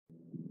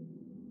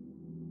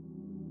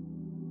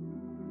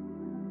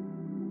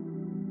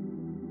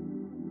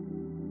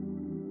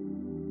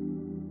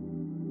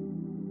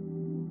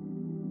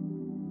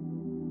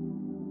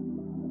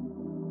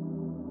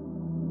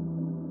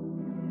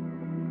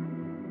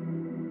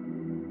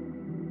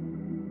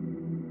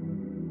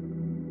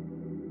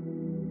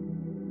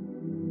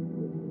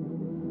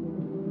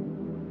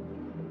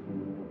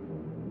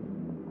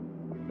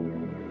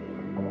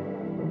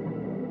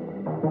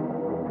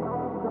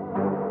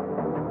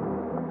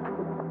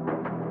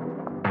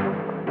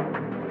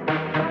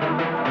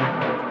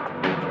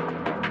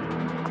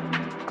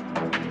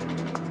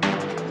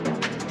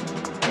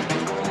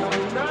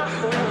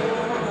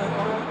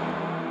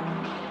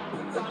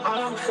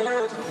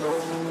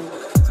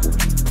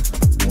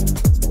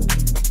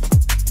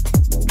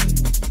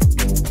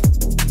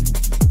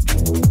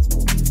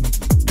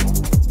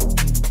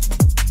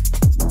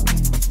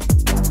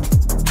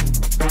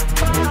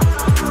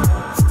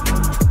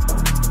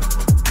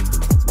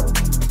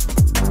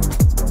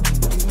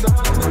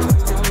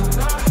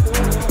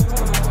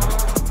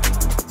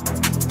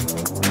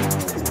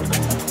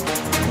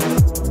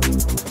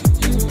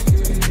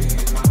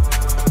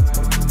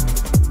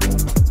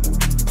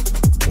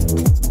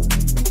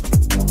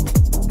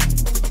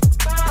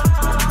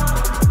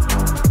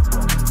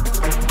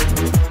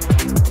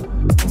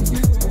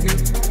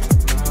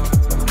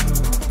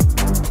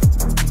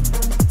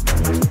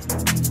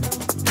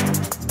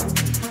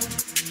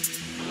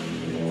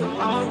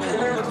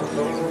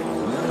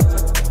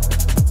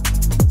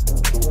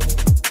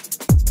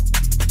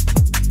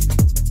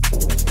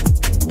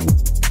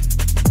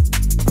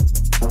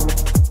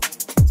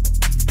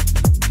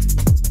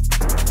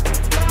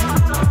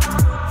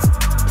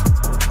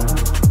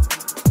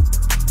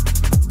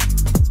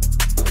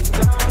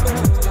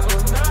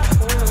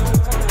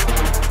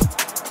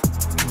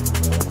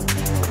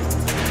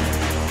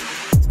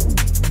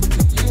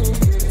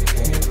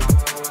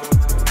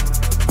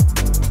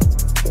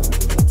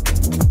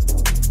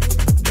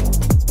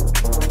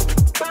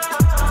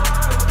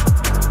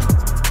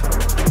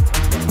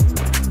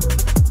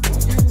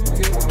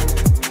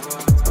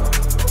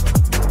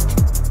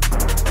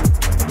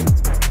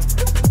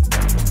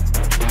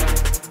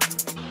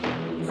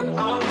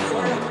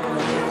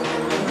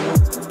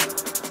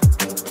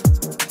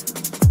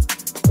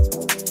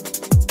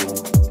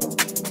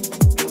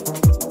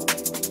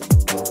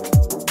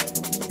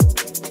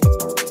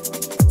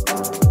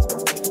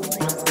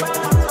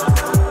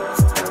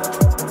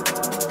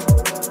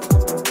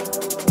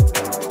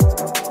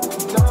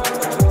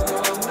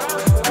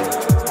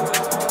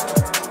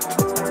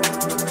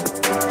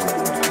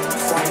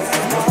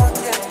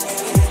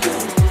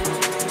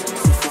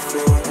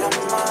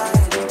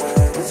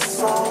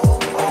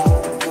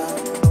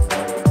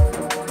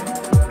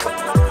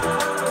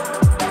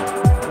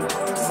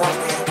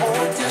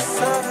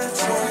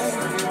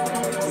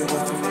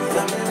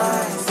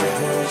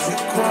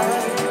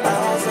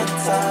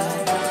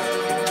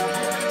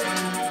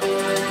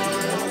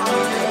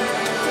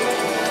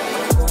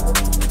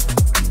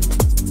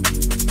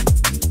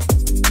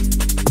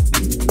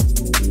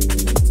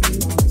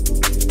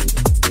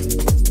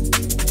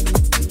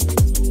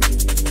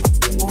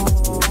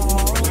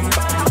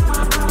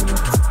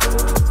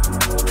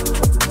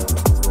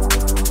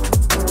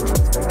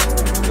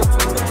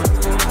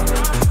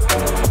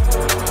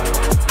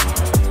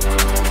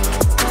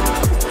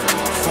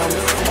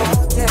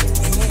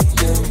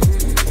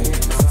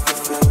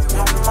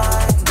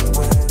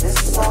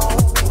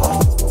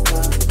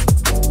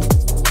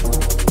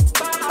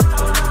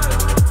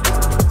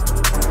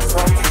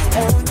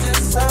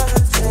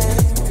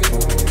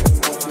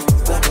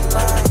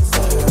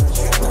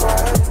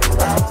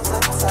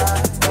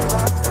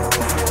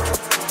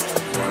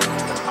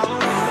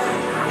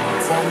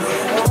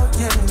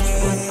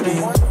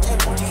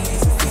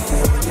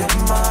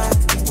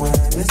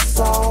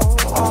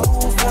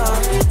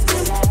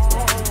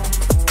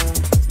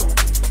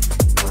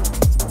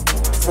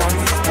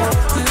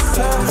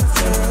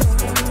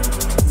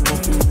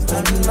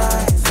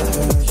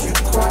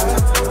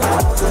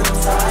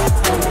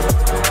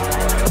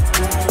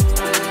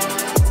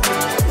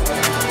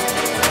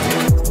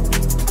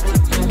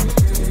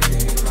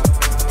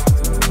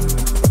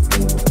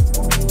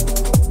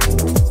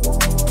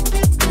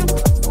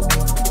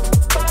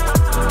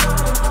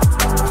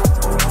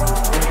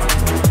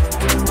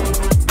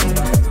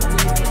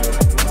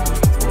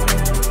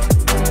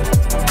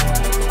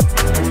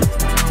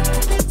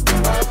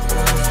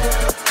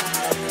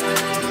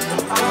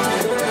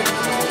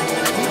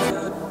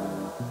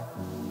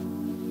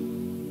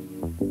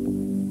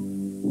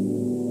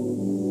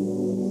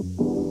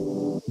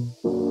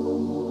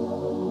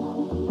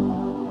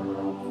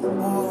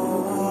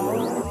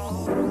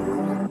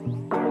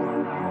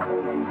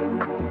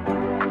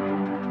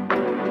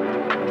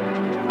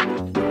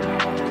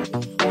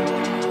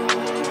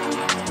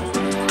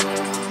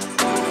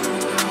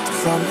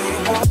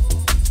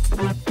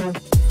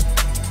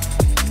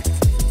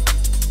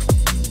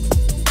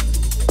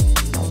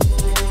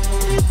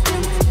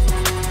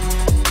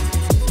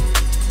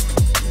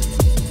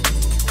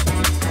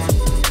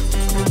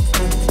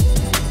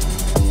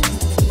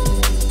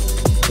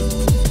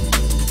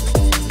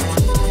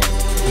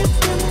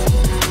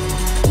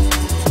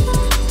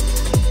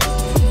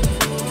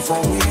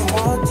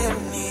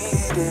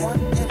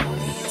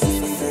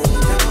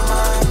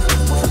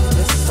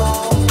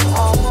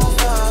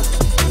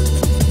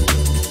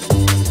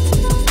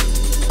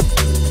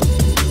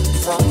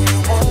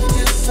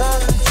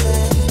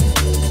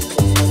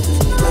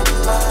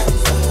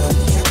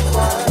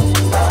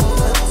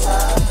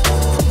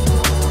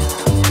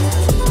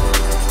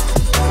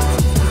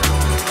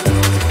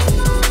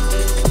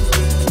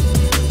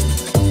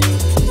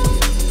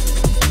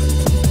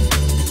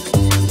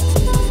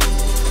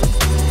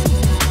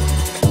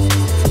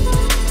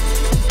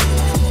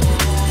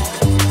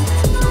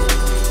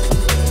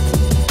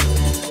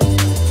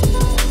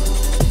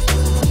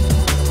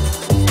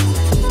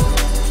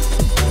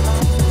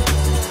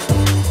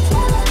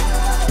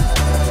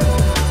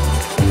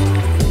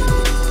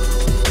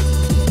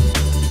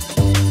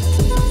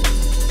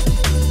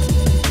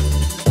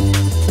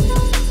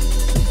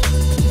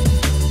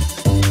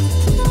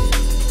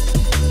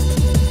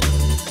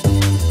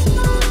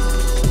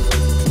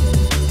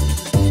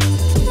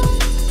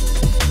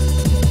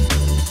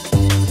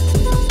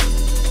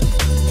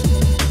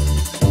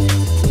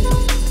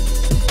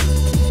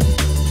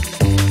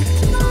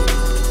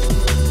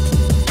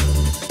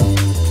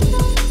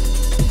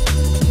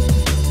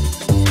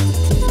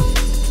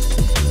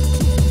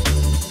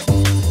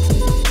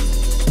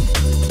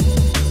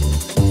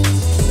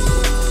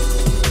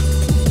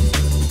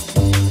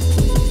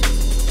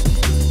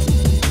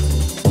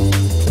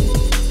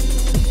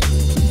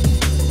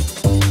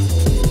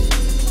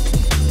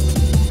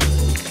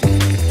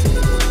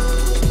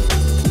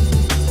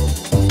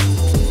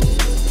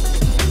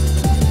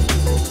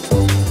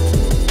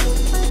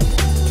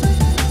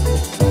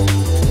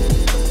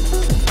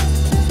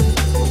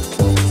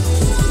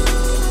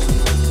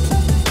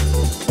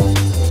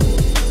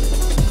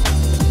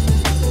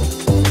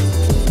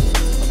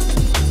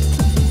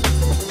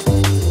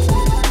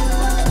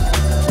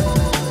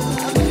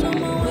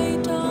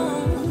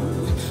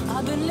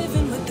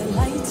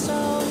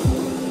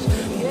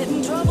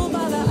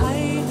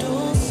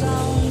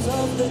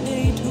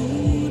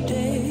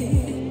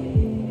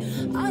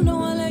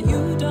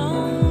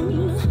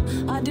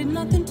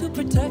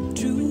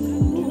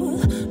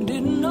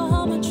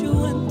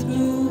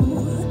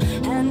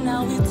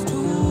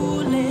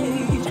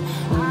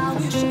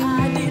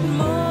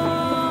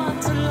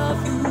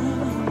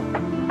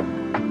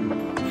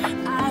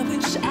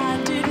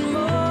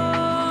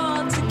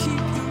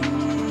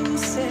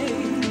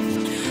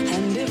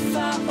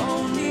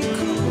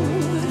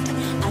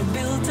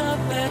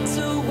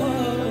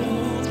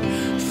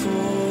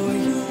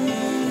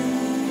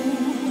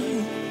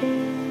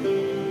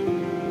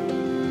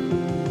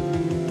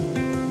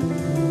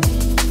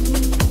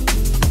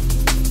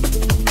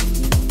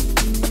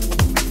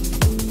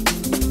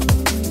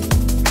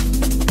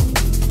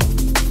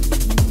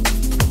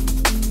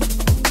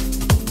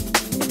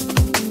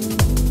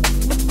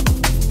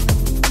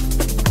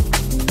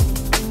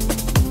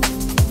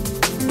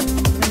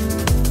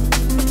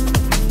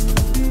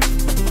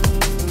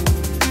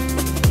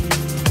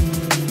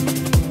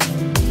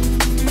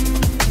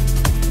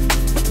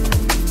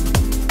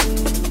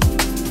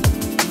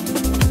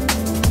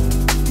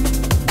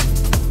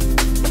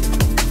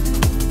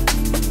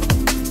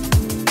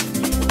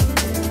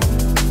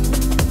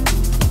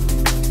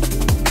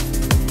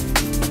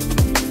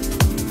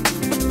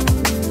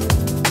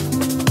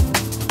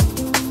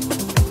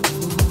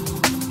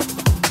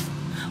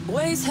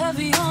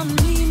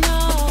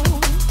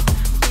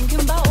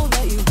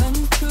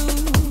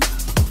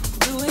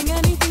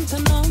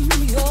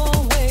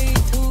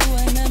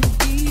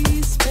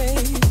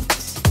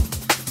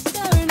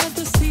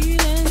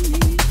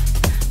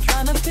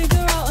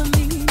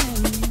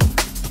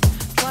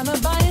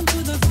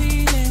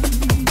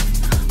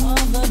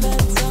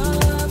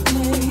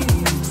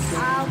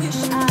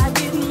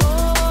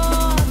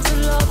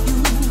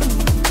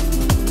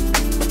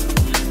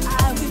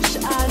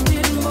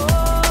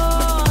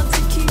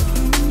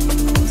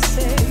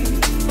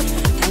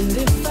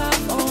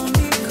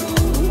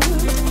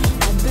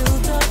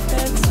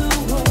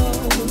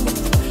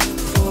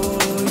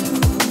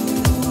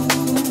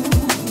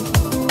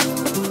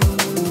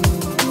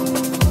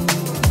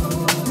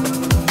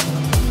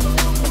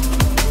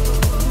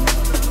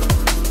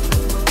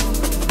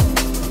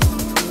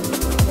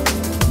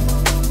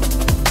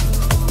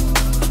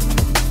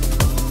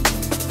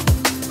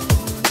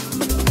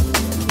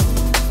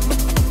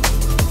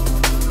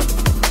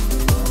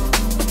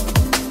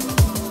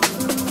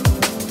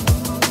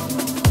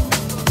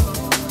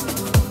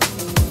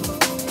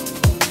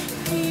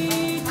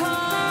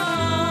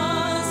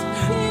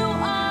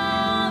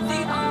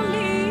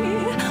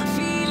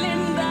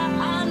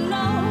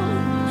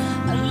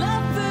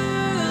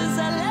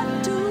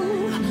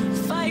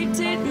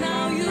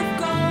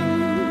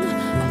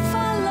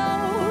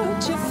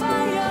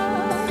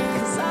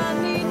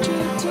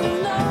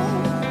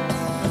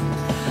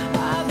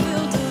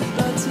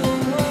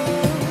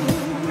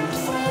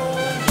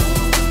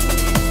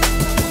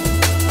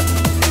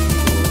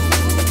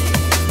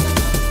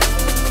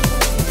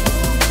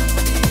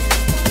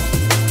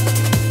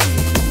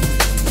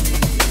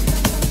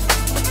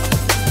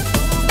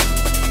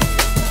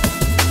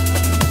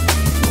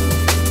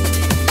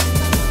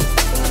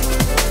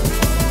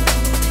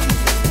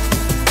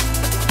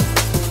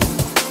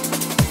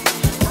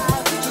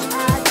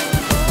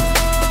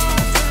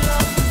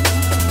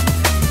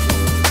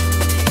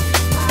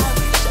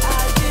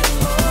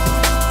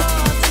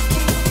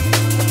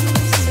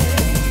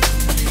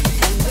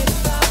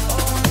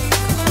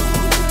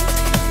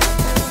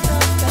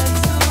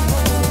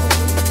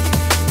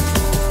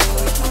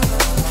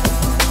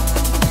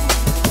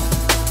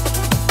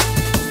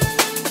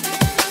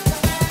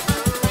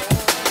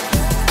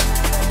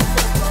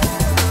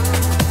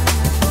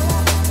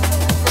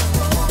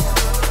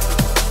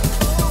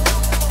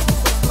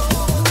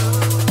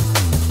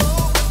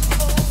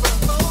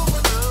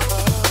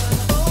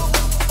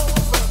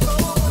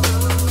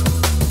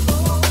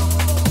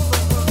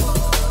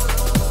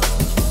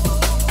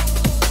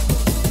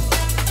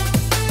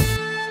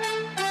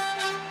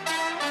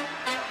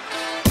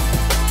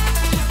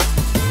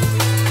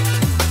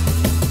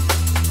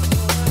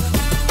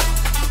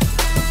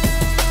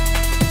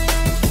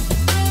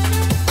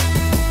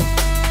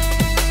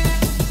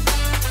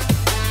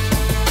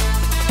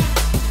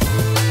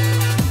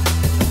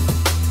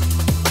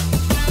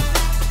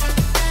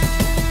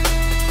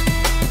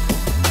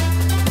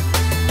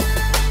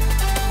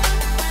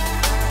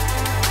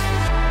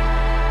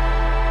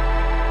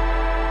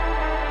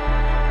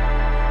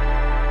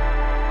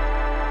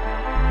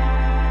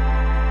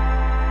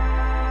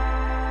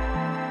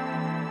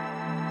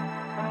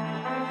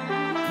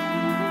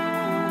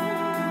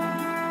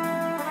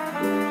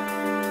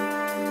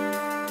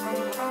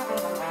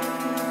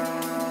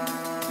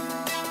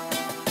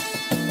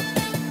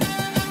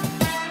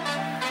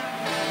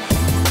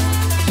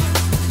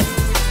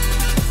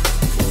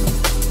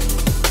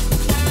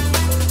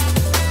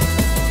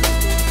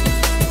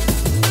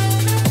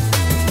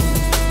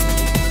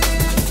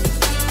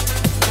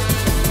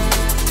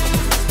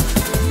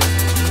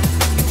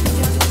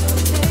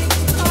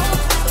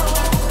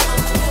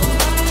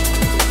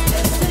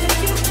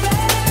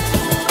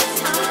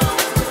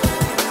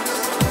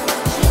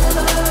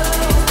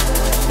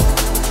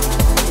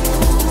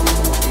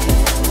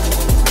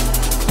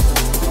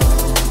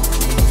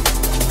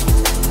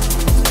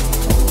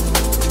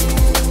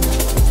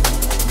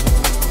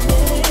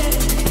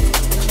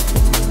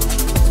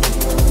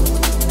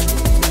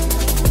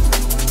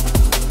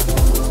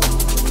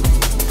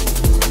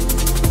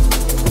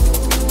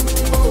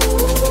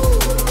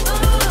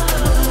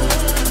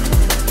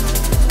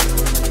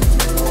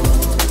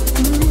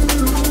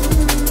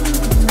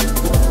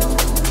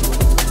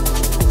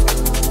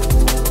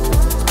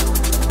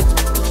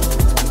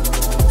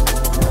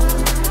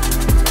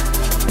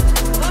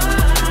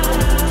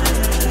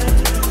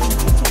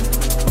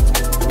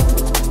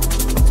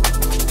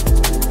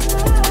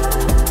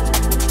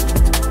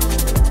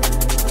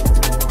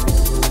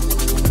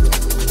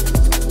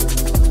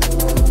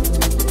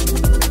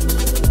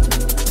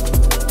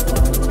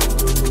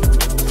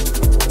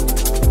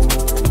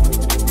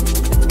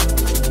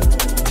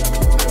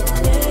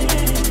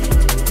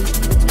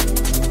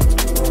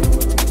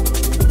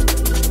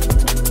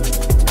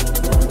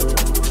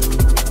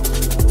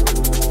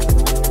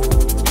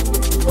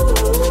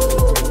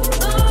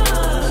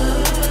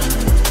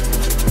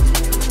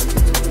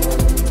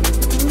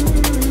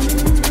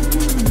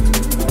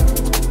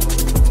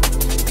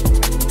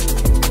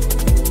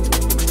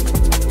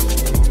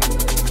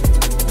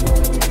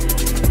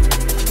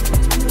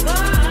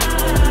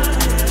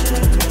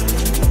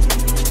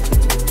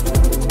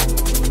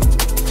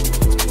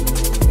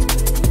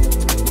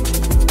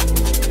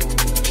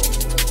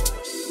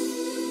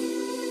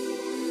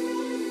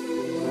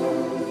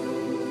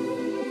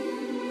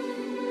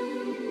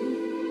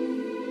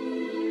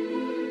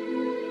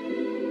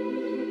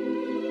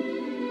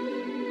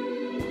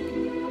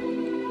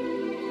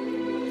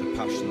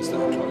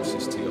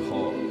closest to your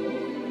heart,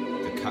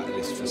 the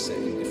catalyst for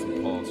setting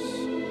different paths.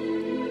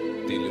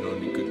 Dealing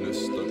only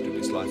goodness, don't do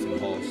this life in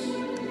halves.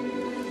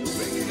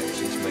 Great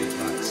connections made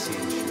like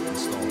seeing shooting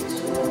stars.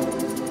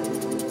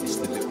 It's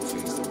the little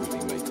things that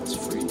really make us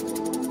free.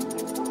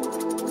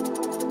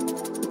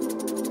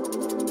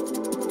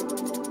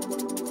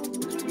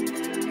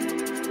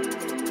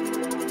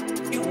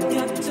 You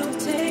got to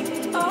take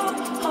a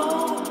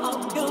hold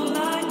of your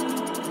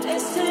life.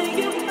 Let's take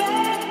you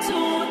back to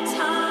a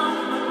time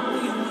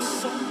when we were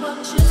so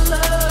much in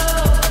love.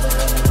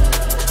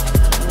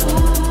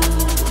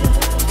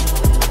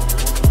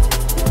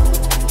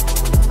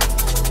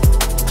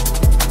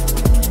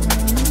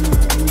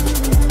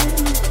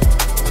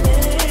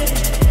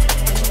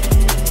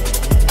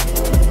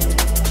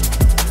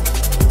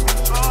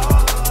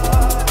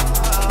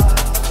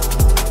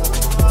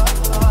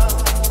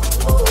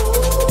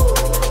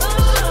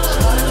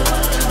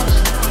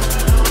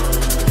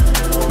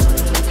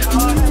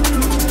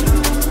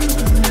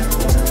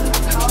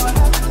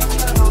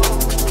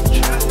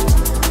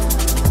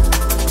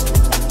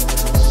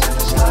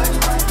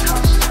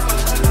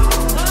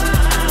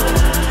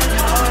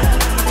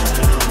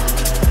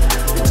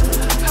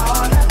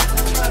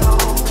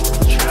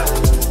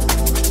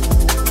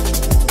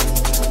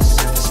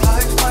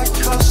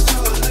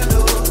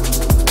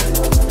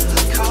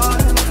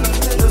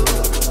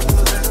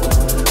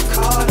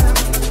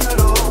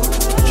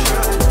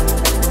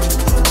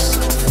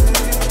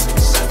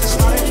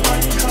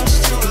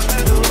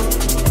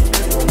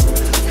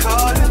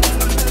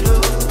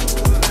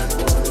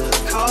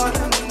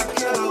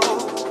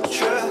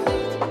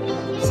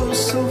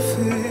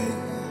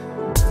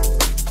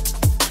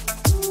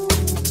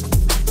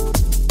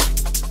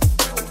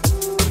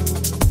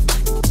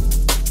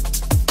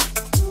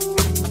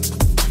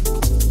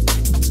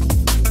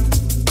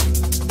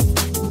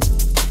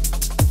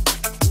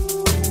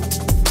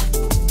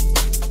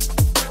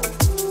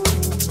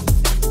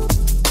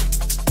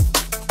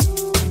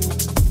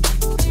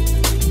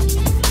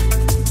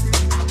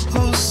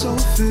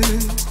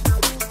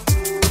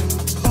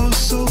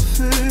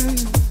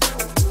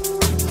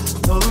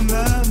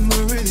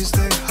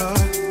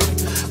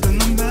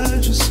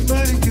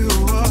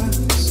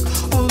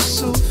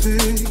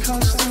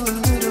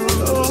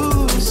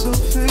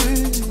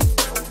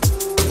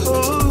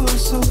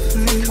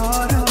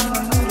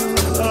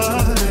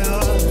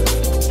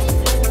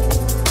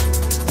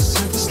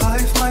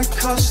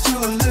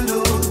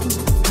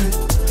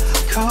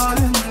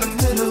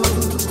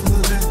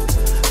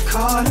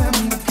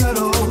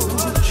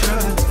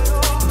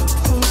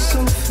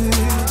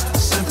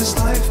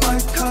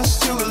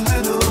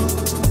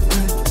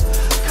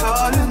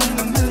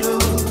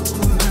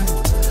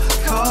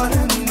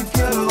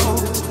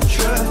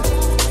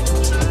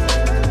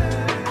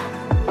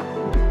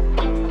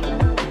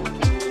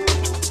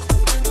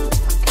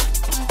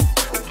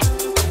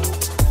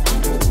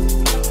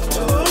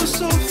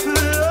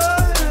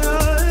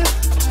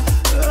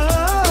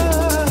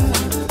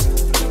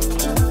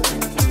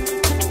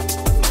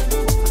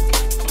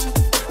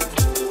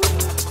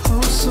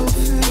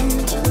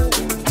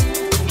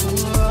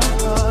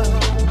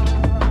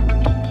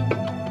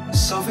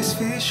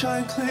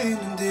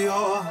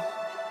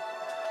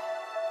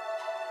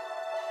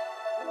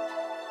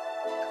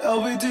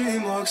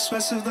 LBD more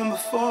expensive than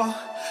before.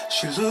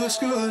 She looks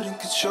good in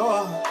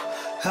couture.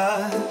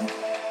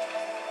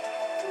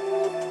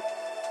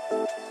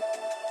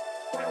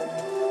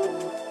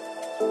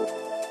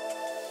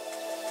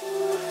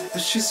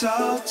 If she's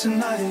out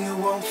tonight, you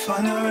won't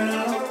find her in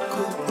a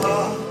local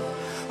bar.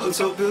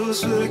 Hotel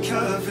bills for the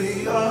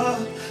caviar.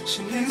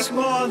 She needs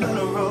more than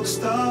a rock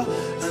star,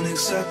 an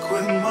exec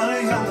with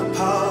money and the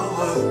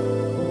power.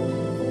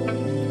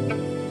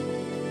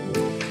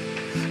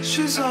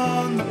 She's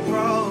on the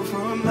prowl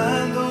for a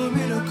man that would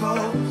be the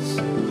goals.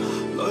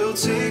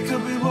 Loyalty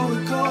could be what we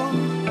go.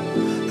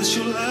 That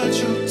she'll let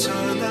you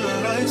turn the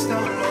lights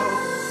down low.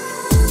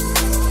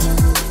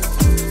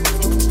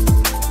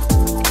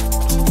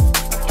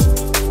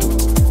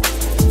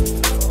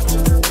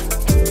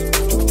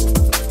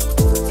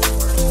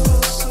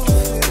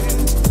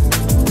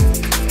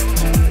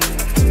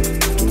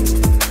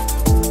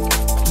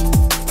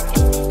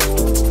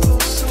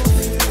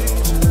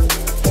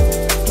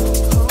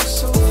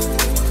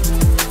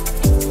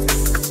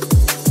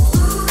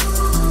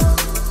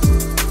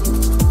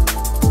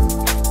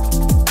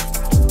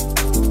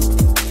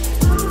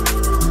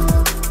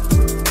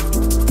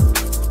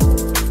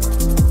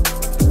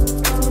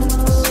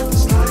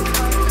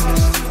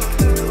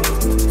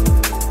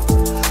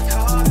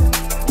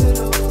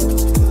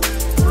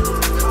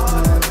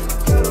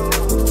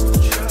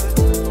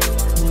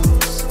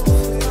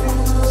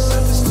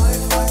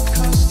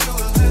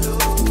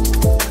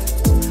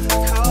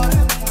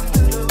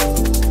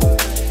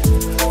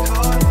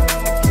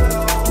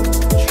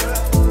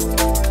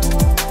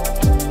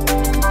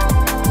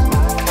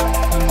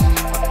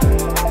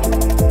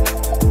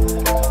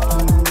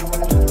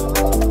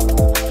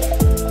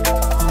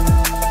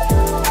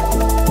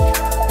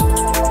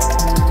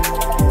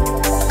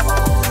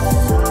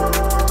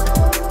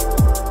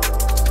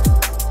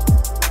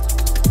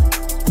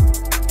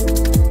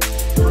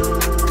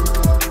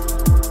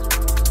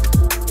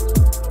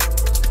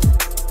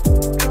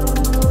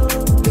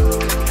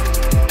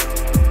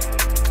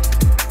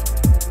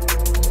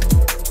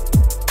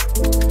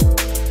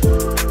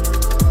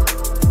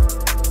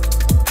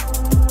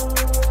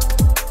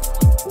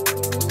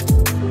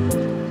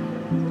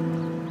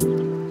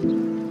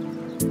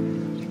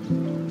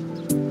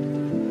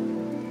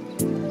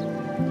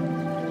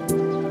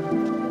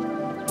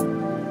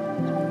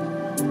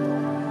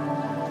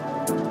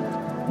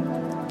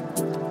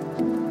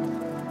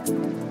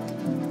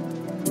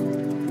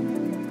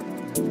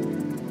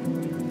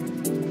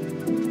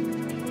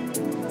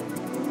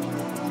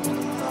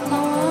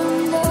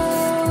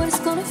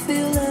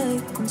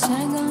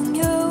 hang on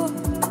you.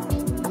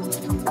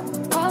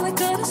 Probably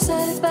could have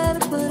said it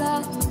better, but I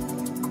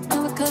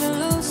never cut it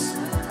loose.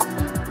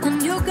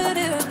 And you could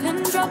hear a pin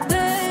drop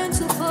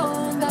into the floor.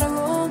 And got a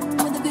room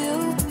with a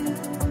view.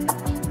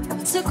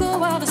 It took a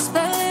while to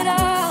spell it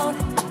out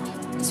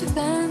as we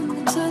bend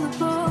into the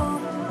blue.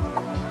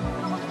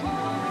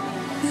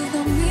 You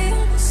got me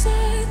on the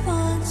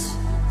sidelines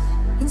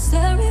in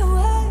stereo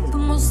way,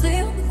 but mostly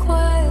on the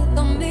quiet.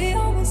 Got me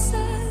on the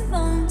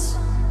sidelines.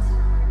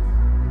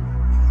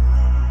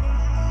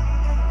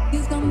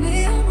 You've got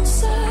me on the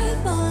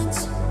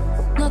sidelines.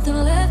 Nothing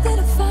left to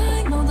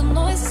define. No, the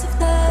noises of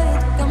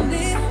death. Got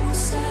me on the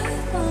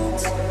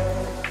sidelines.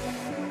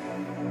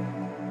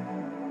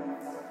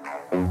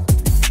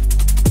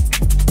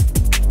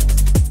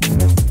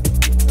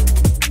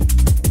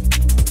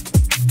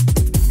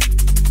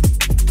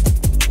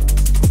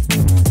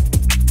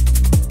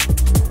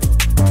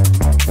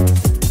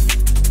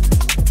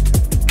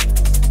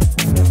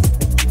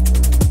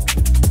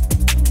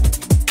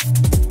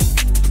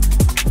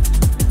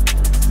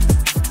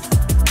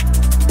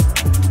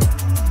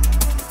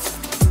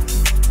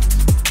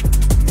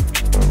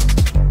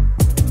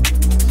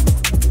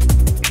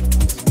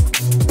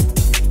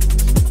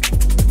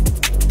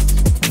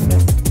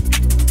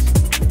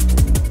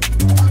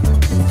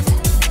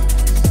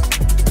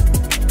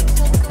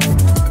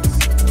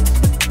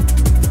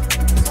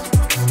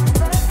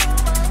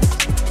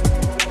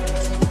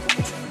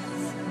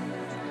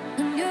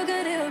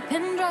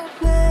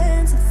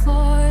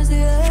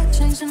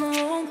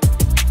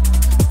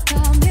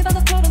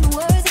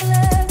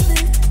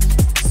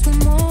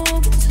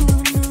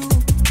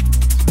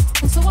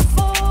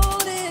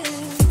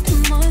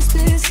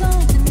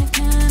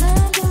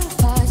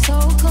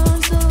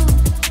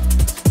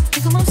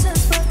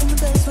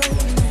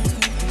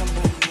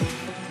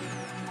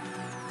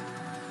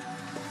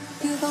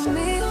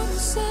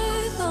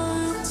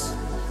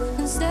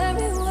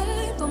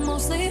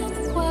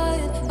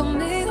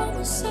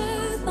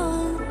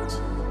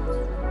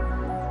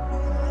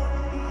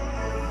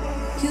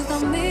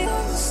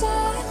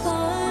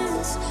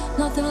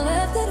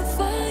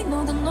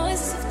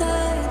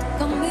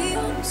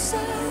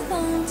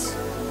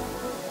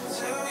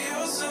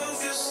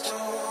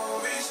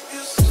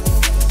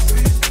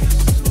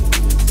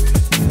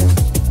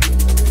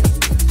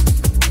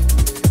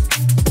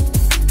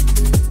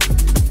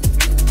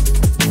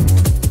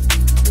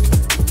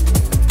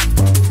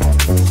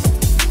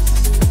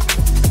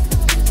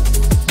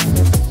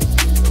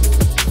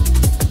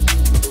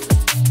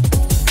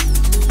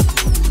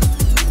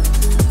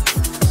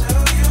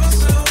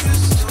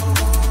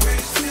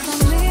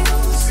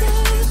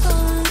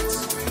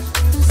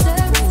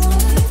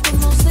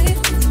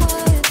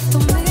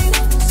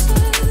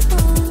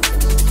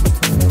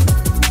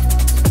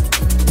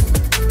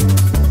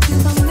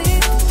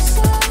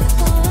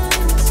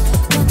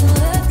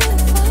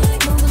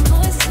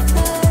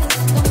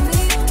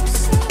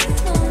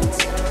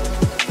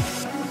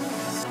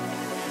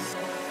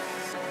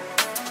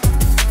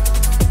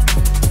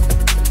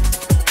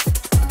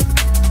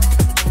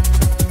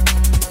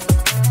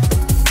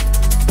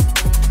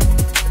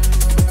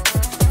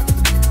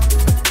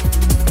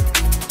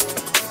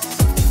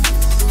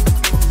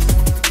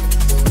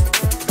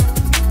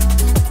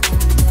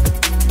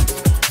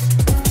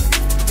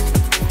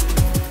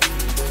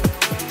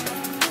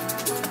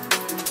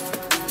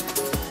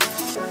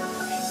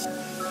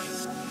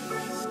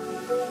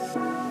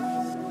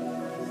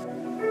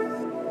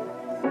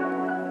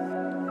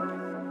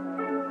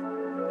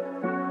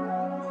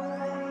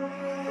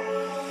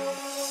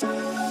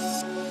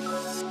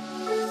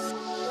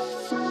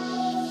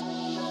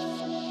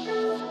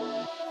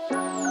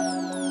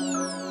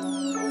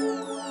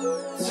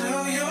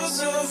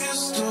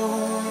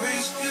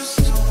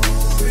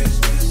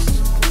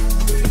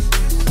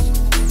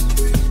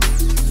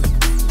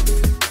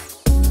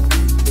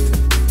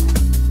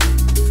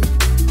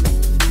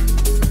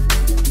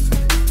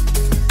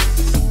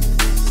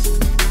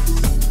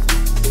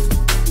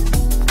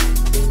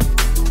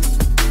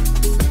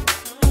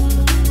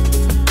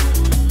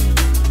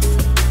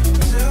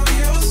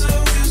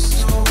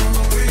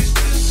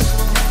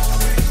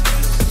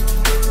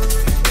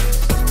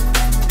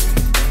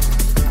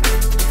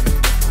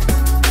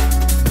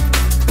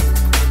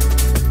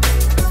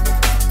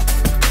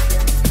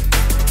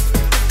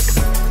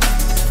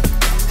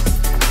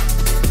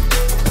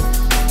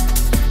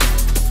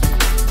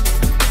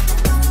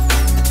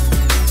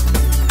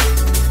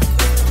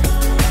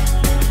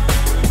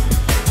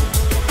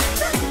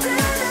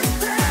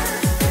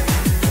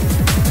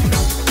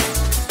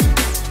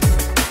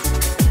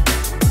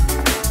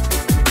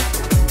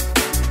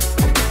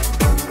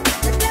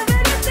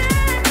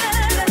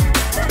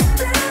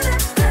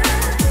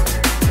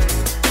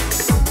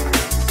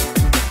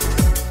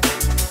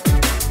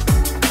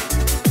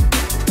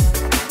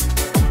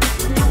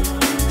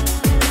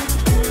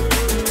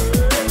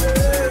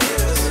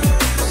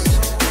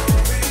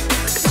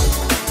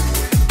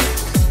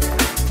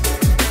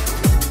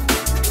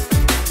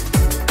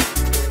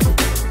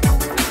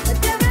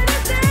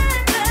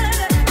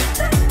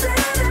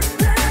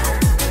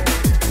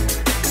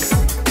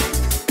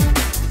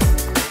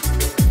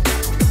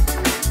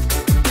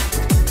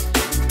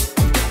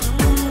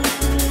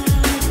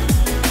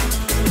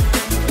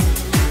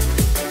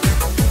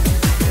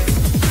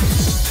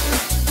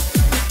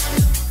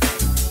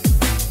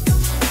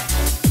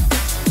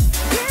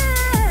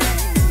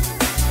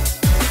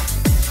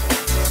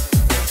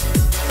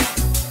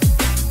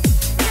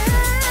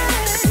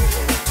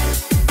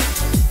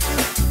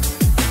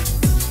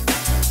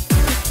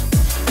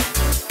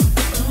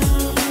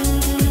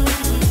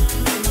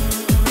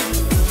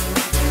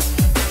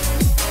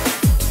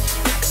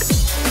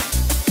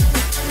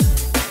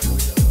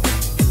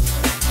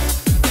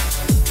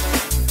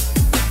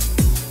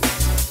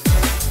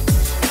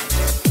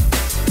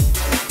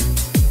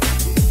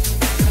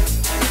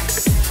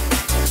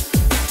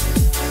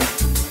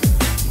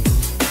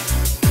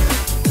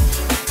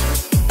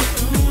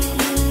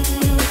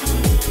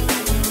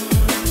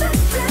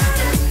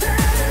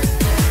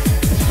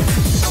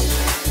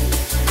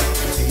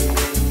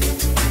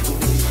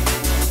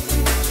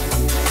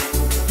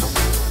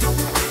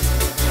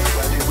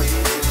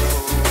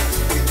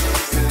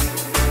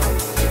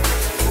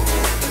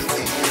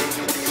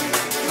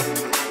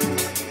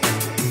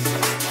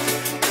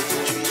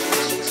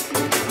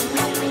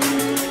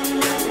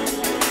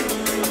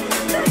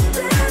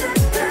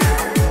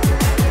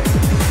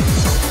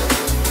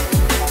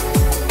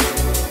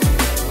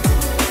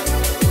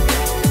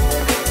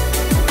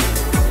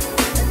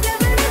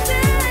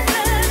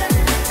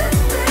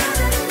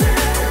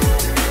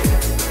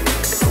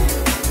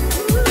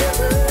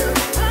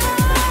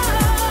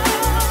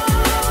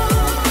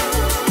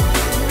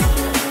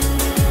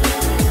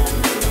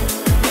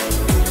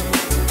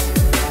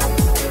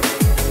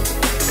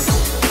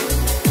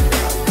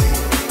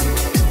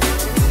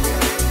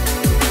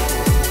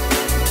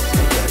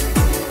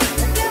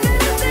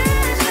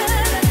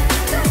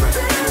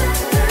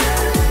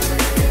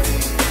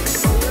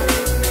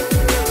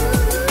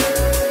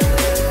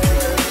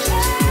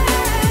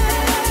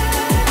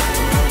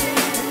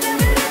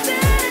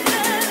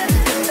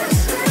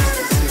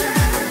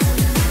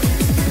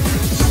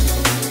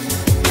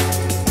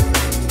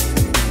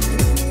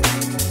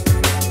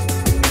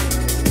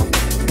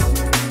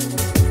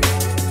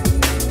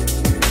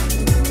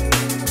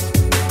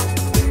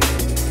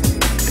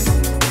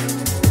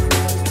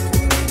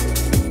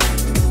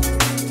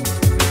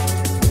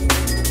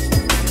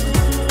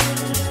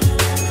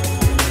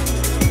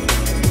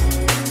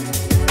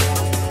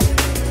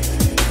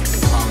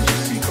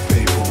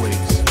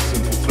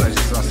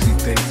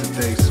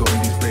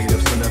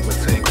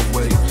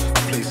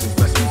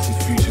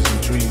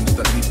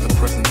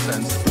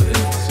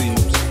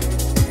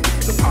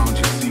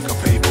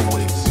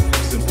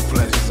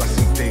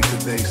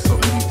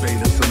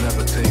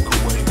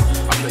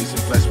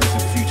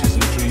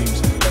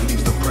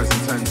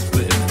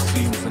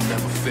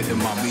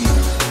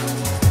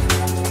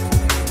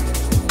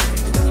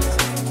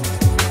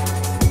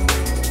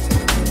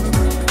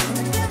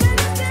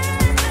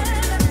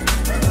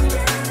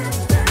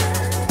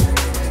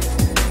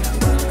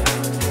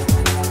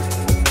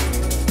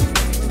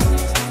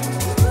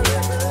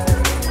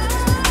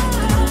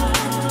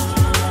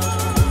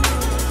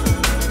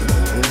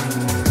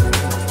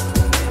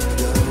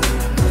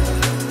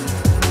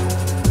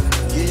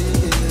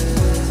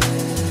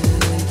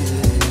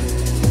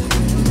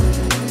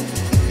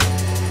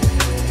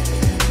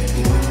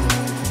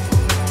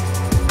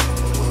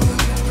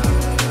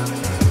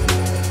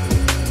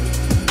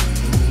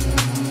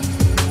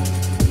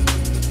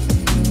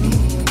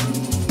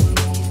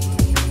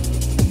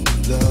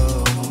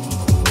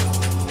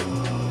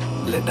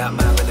 Let that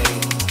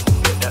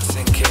marinate, let that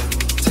sink in.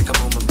 Take a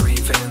moment,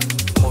 breathe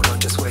in. Hold on,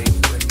 just wait.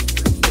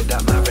 Let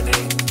that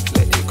marinate,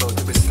 let it go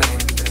do its thing.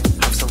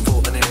 Have some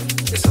thought on it,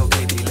 it's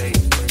okay, be late.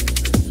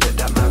 Let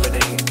that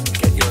marinate,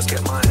 get yours,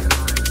 get mine.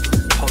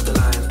 Hold the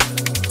line,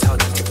 tell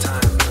them take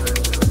time.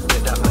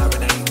 Let that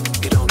marinate,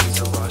 you don't need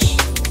to rush.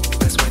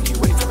 Best when you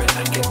wait for it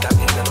and get that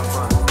in the long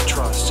run.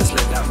 Trust, just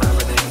let that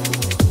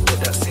marinate, let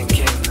that sink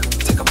in.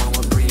 Take a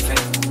moment, breathe in.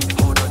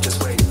 Hold on,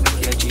 just wait.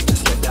 Yeah, G,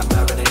 just let that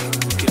marinate.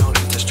 You don't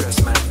need to stress,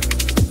 man.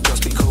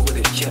 Just be cool with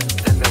it, yeah,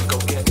 and then go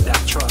get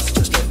that trust.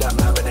 Just let that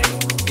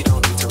marinate. You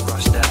don't need to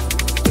rush that.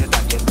 Get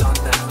that, get done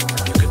now.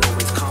 You can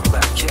always come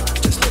back, yeah.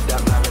 Just let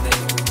that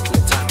marinate.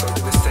 Let time go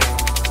do its thing.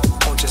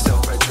 Hold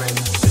yourself, brethren,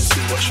 and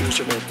see what shoes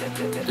you're in.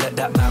 Let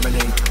that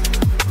marinate.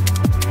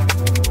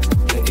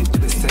 Let it do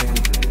its thing.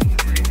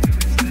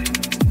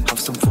 Have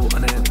some thought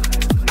on it.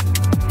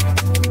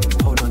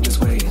 Hold on, just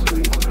wait.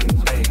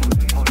 Hey,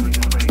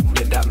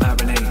 let that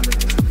marinate.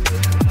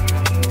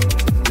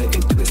 Let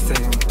it do its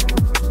thing.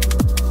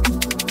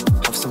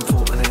 Have some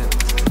thought on it.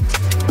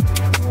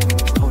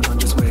 Hold on,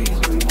 just wait.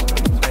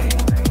 Hey,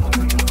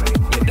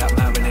 let that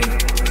marinate.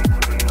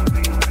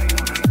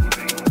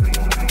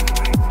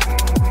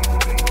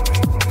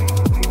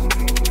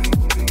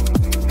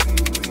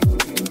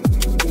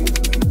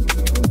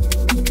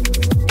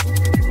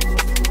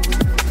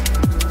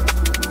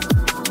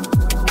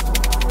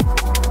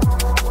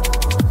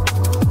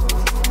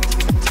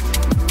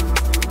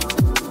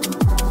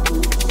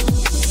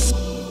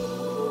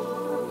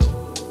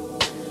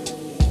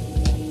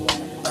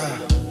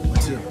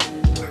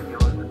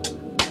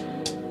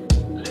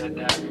 Let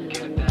that,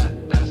 get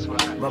that, that's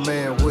right. My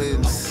man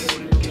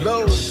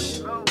Winslow.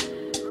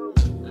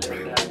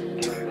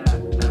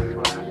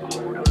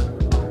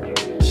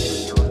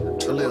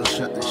 A little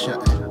shunting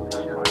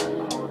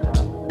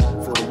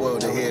for the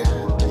world to hear.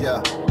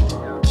 Yeah,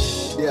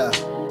 yeah,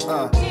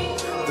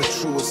 the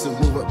truest and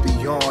move up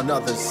beyond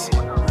others.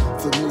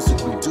 The music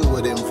we do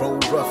it and roll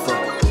rougher.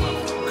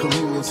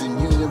 Communions in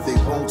union, they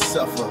won't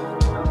suffer.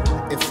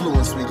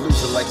 Influence we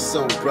lose it like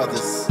soul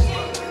brothers.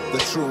 The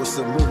truest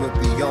and movement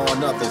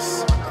beyond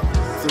others.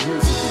 The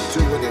music we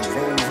do it and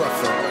roll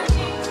rougher.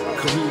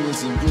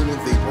 Communions in union,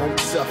 they won't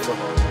suffer.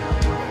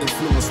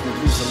 Influence we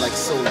lose it like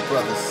soul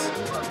brothers.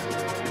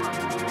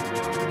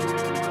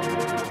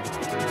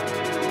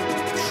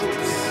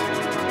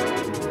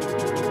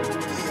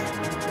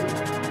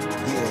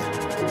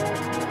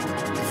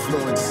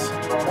 Influence,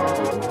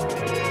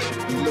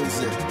 we lose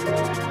it.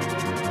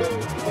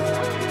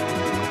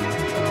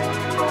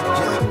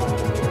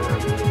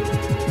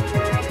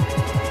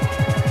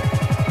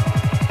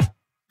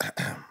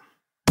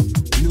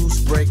 News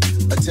break,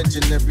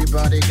 attention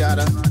everybody got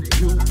a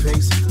new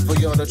pace for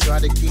y'all to try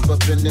to keep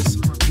up in this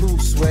new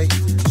sway.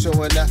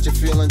 Showing out your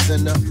feelings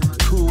in a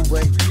cool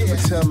way, but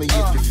tell me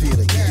if you feel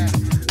it.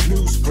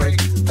 News break,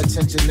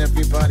 attention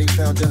everybody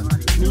found a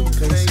new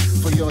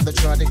pace for y'all to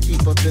try to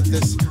keep up in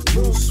this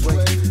new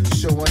sway.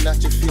 Showing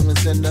out your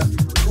feelings in a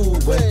cool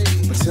way,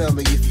 but tell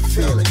me if you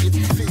feel it.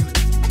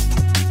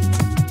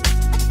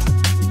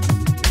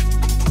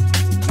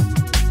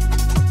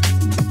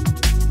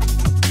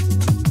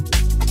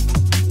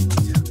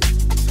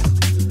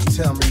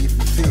 Tell me if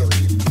you feel it.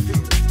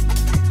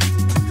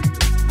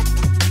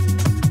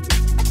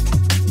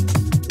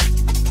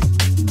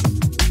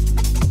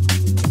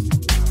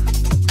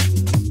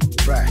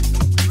 Right.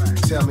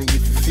 Tell me if you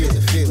feel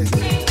it, feel it.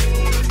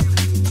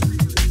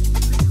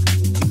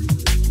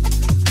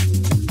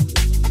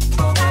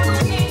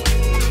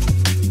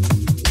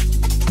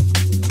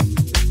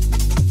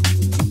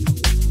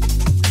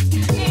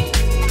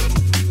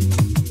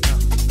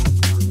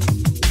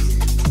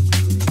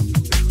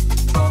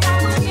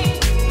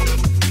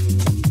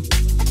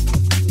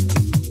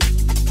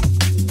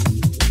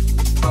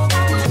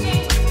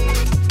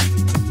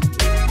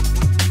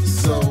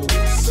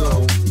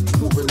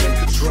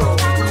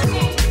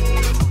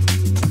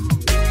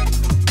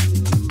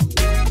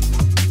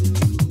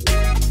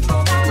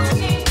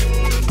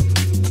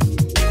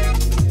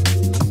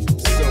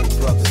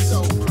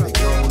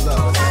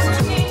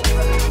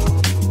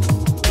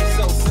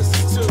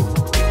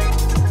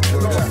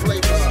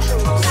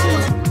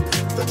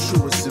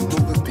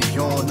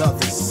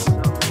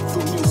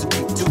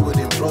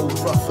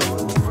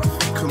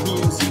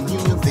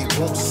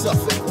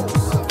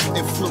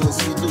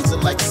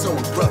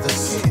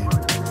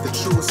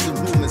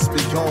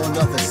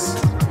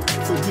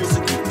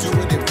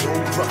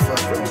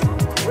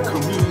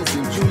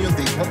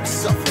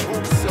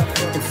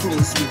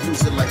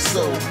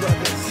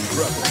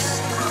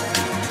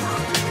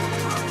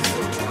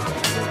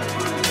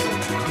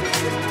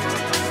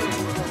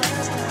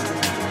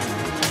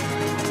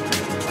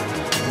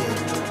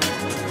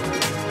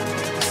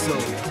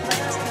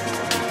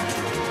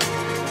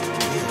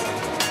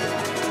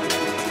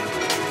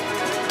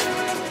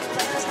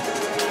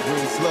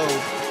 Winslow,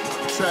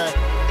 track.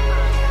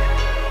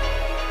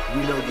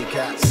 We know you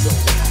got soul.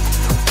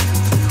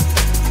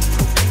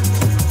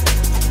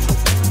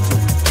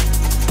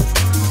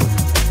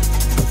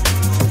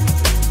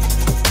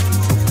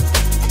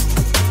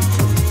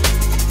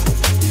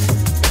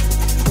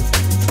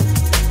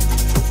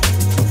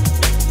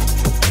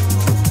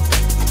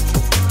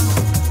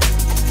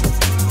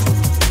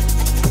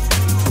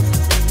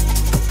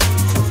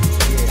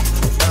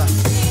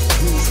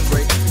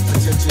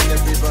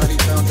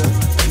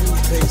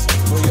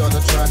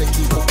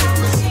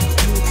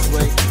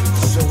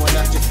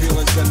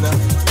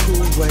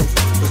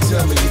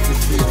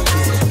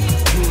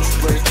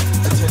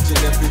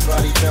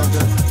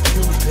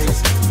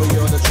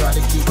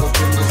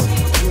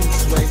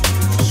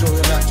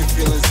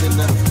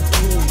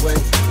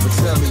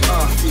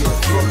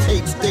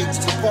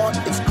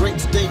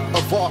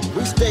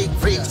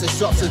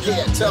 So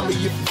yeah, tell me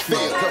if you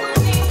feel. Go.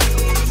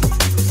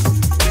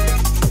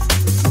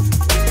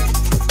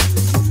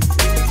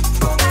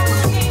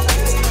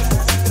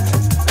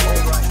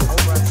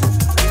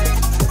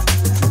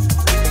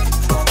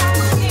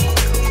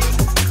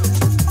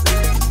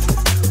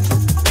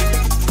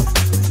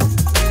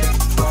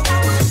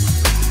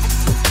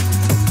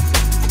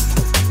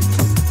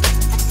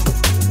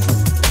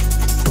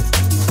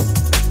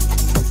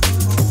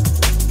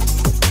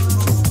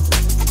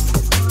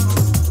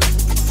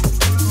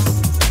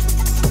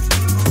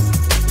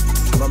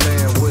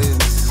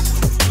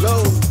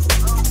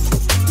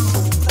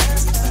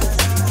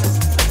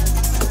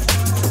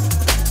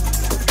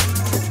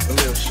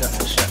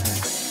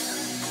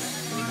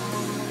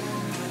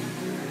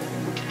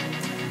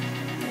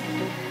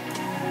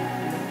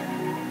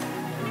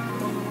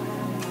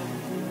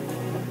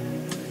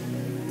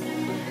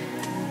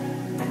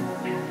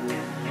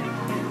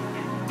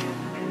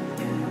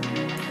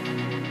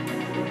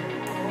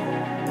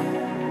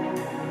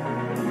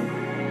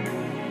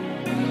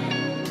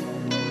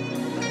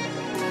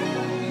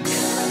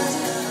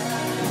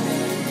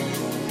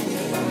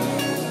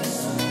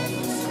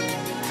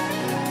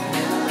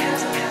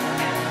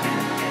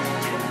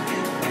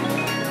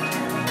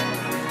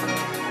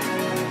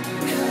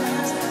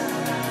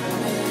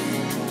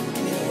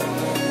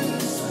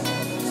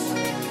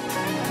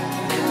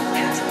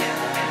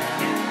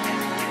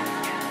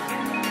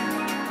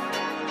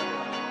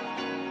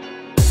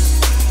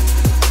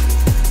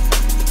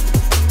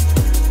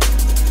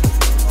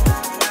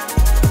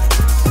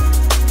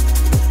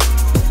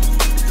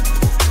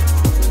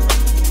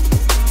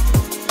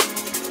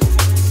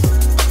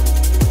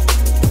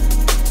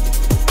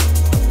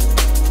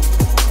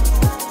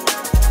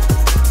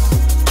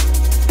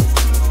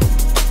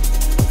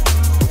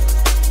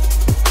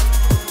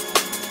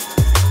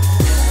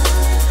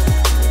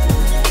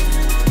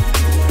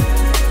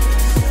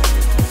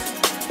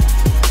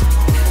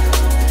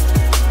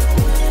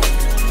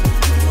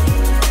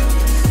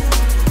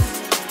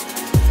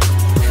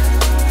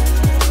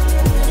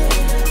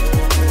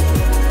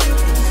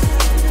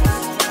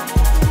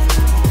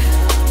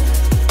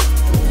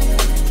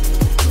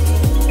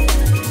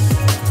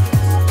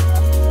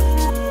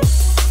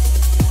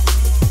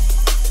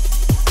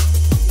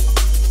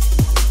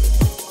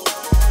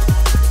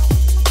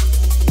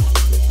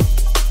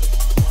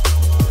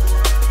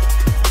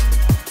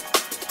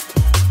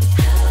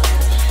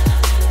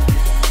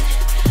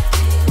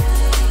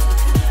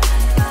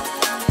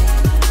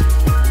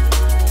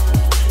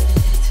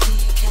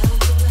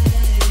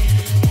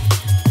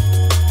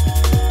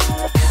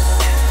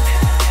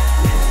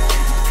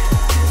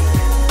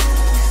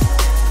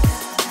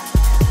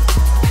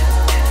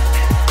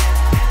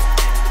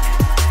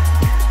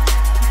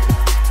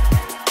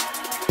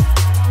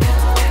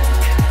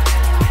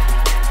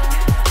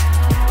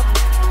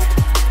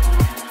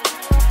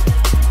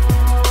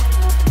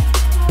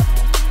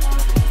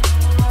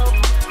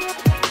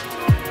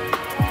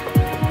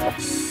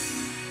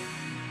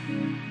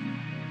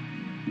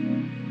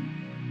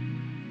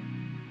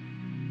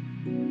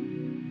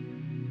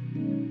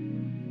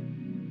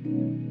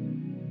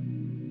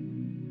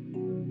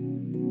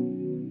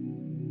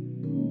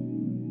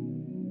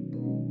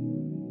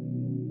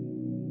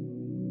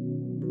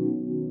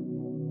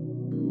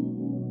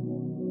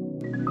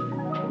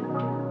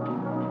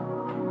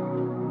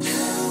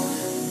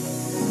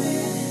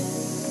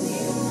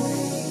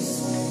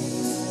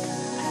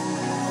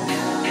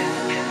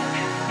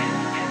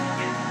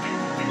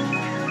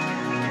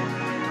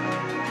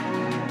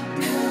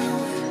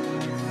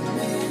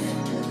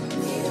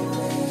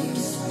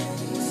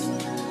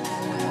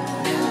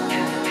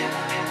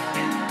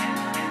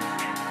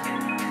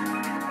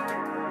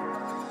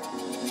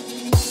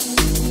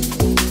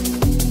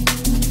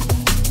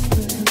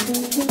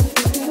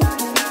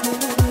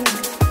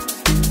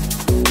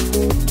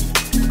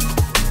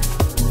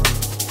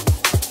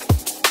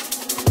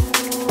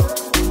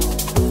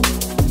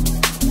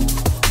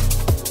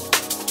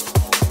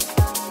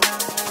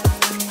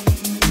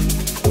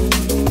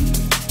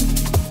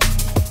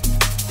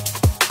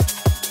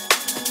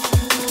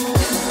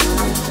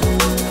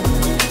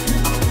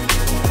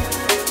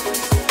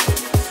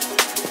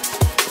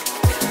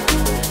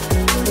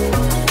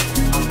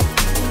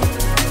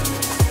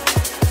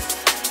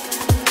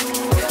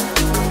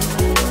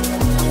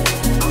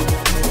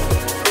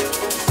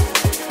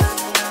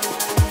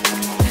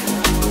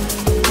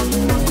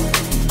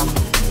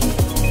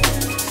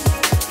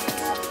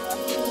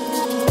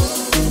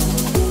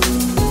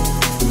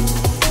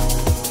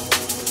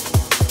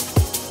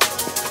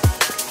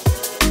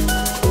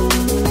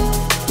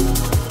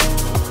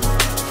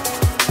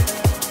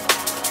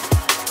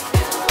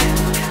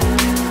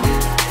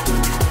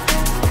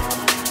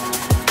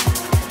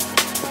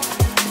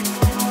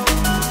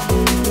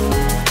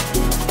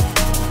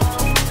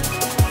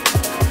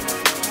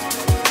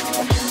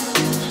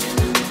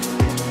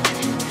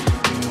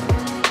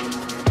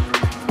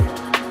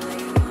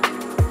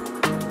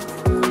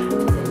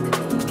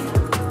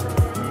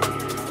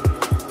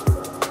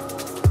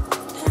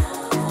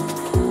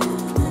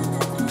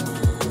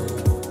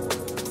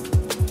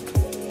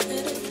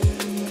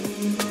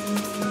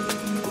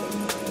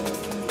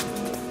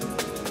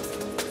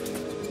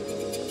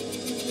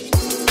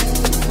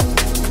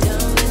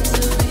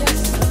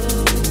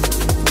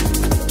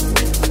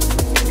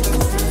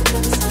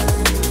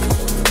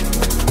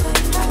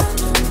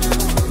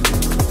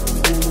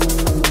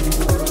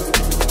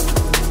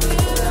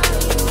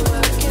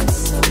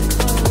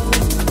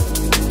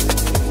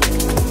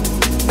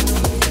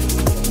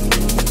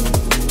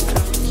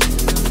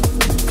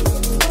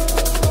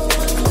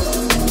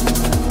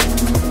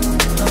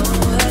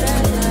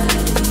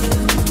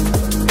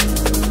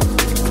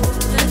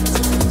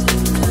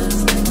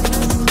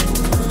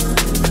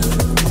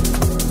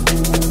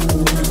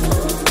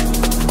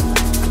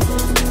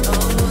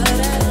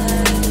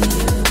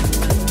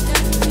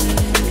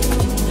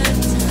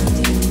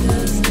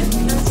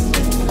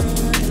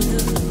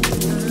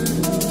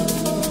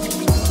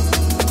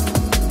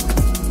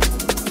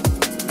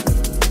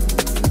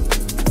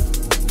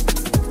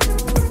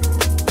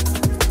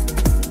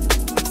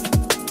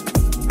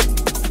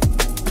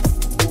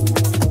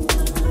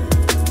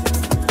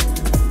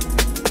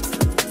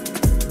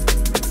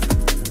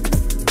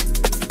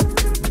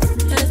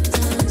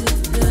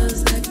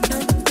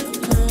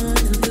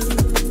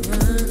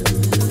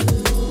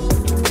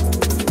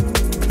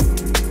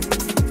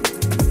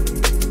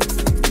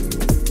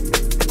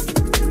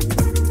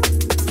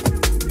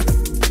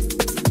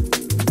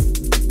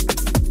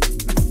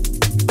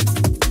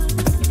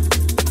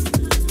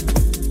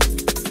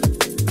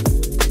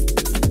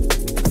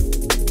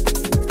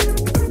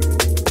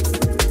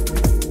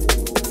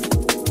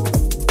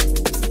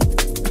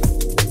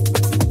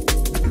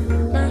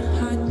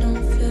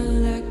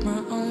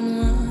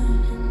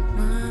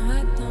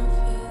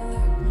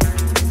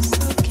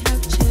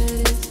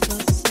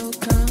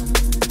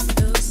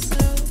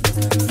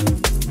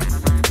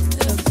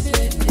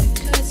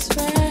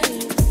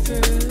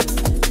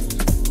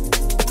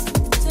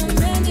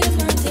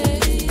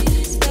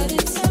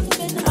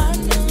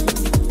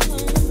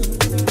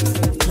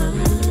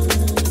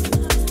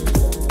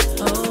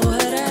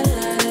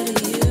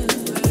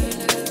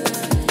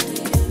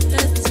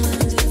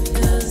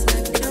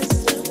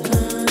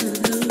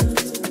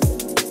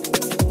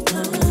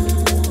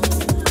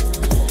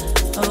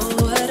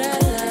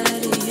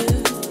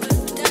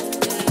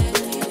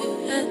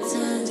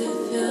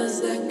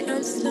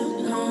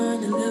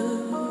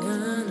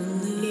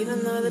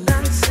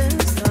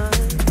 dancing's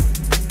done.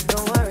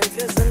 Don't worry,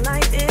 'cause the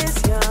night is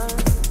young.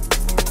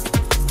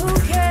 Who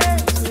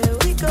cares where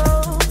we go?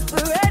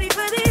 We're ready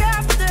for the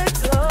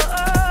afterglow.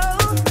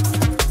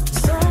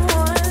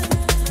 Someone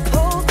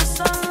hold the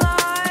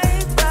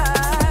sunlight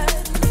back,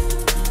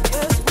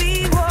 'cause we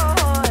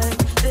want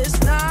this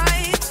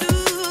night to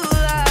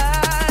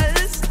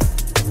last.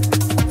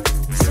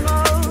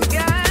 Smoke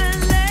and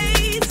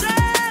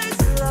lasers,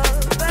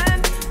 love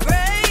and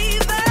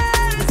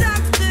ravers,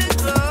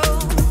 afterglow.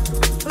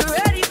 We're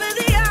ready for the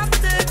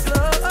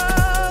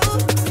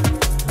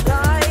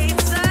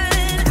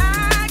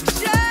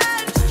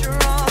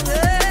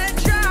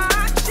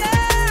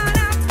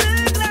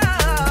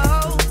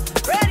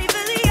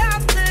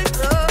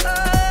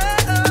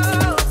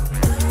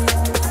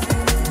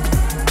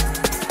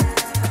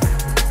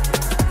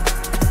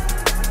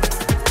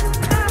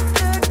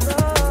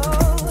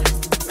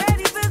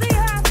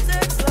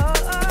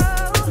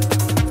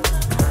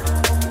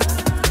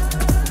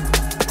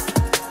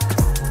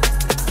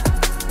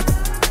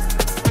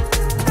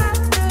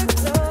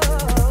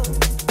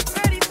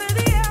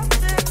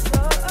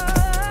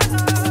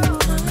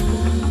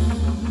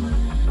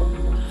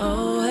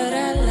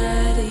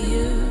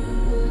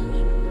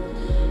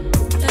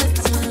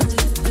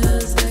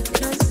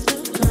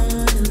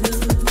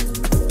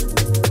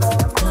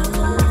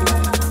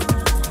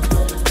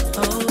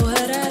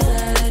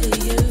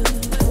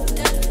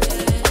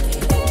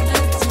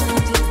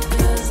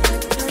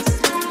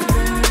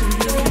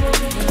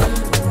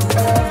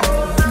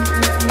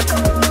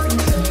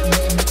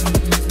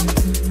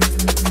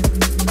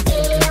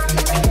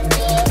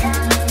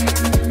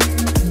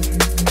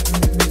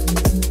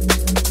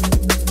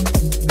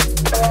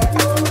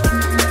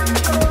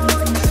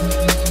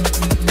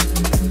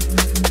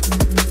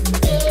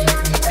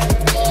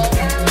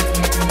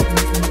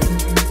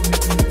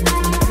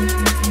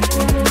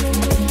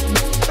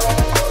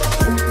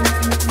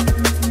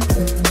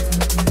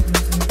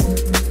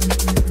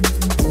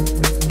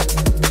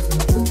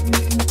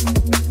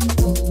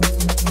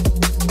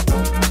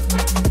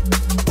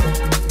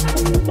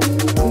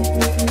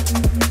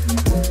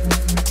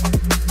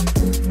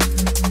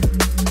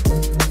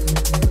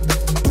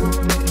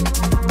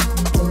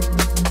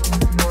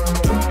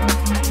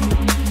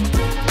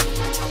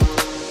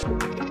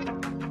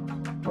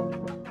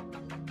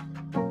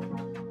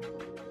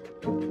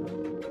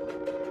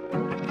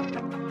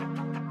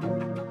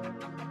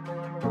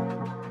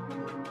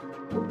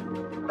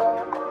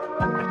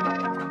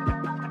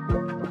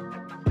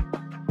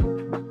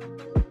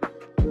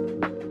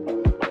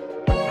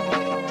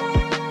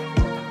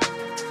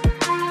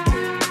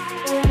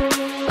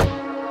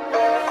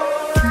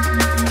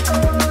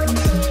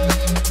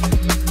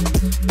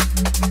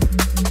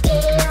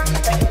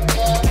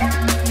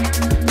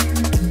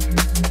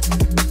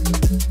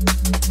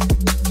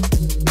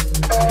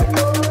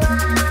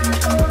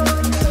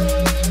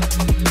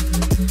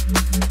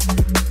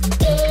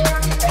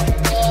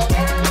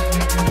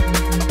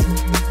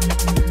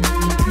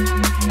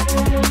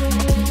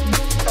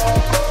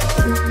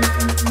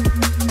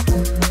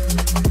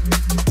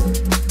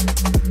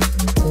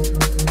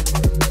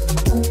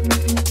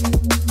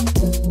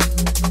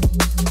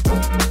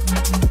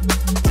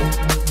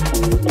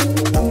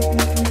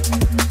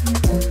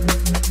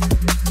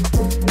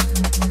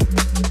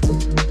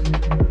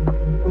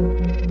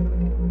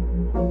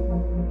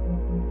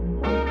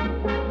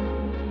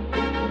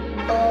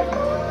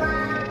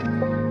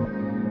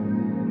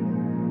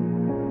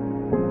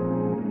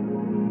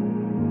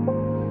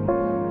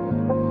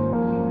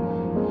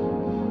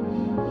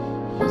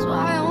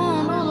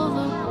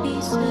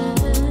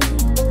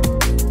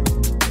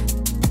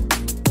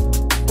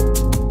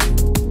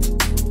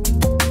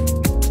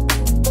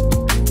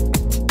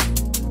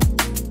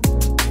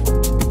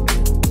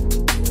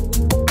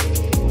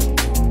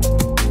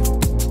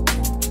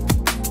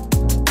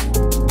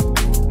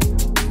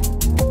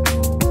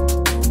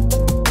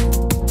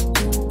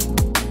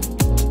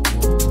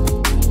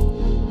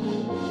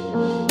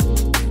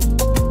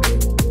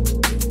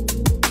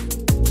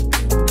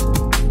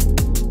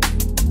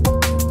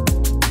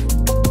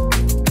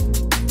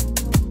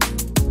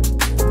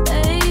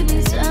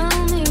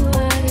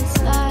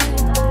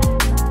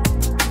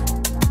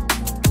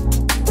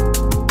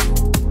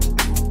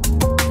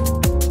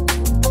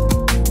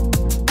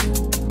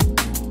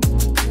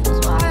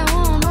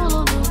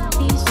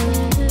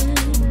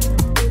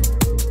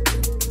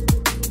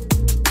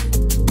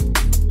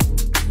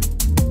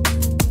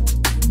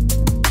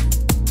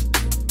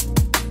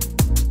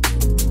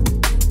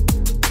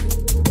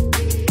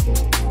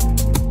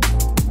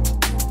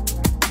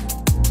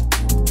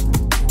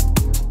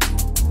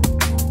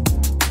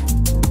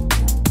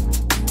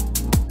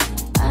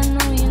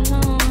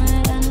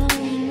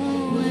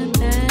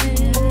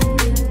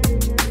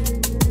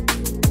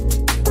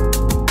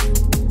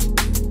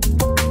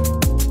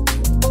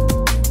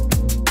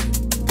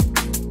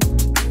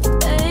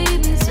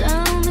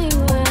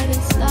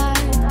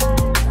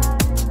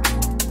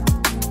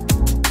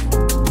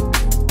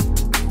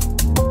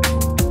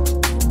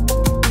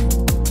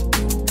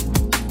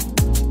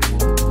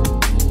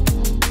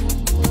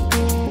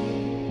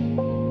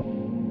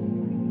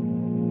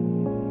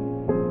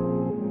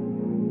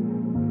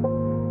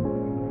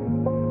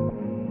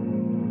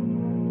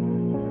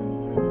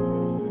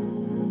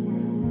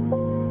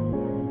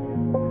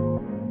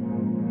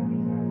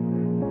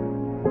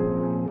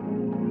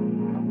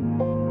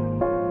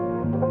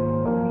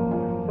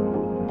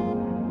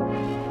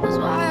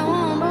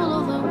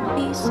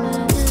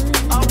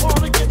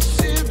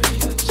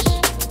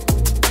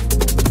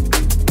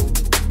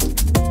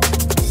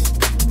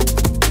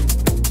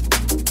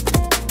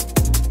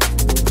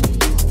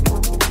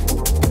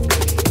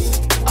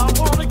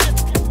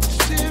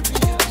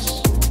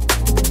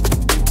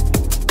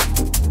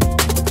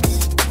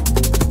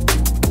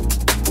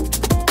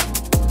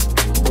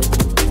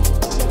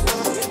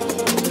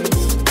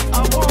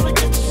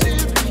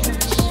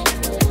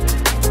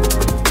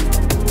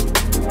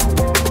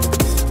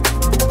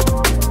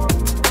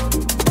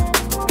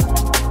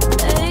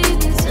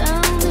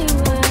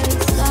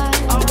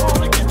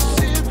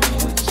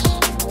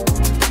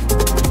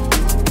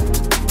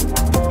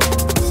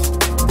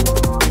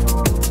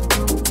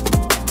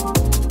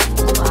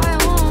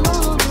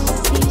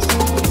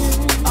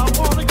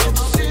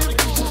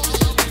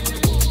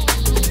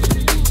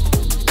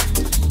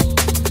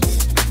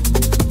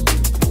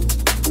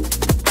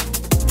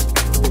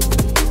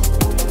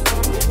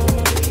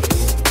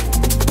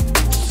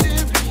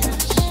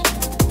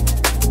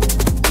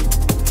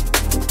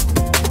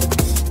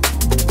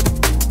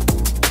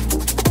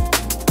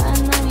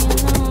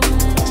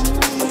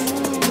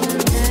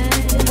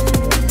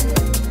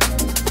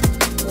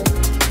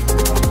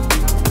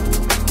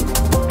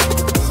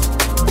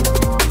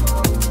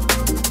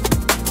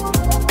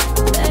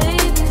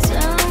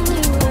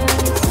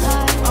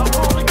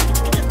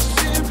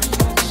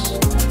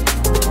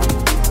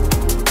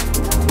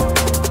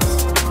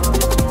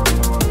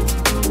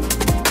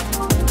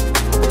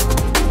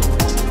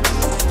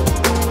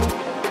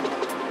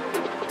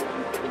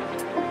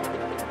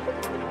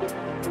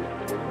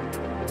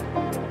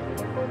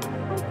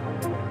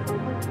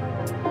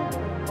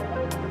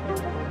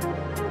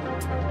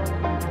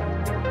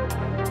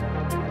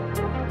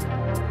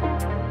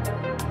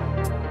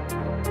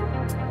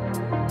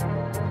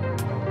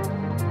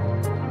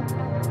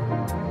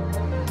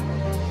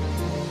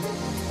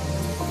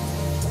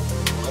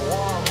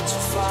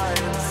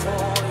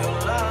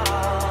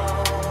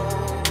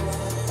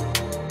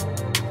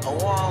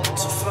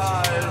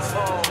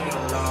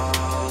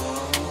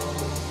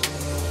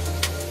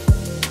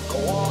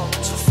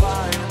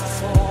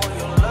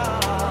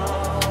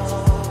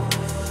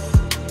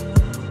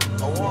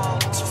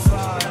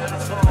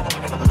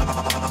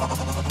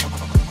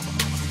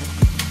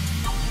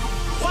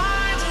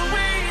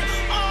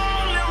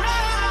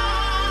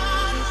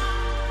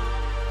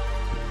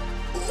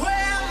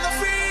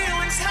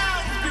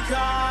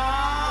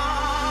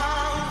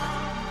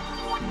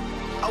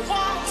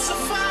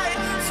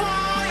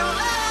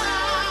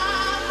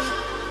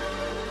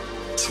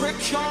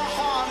Trick your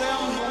heart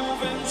and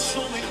move into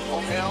me,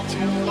 or else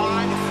your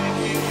mind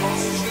if you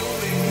must to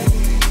me.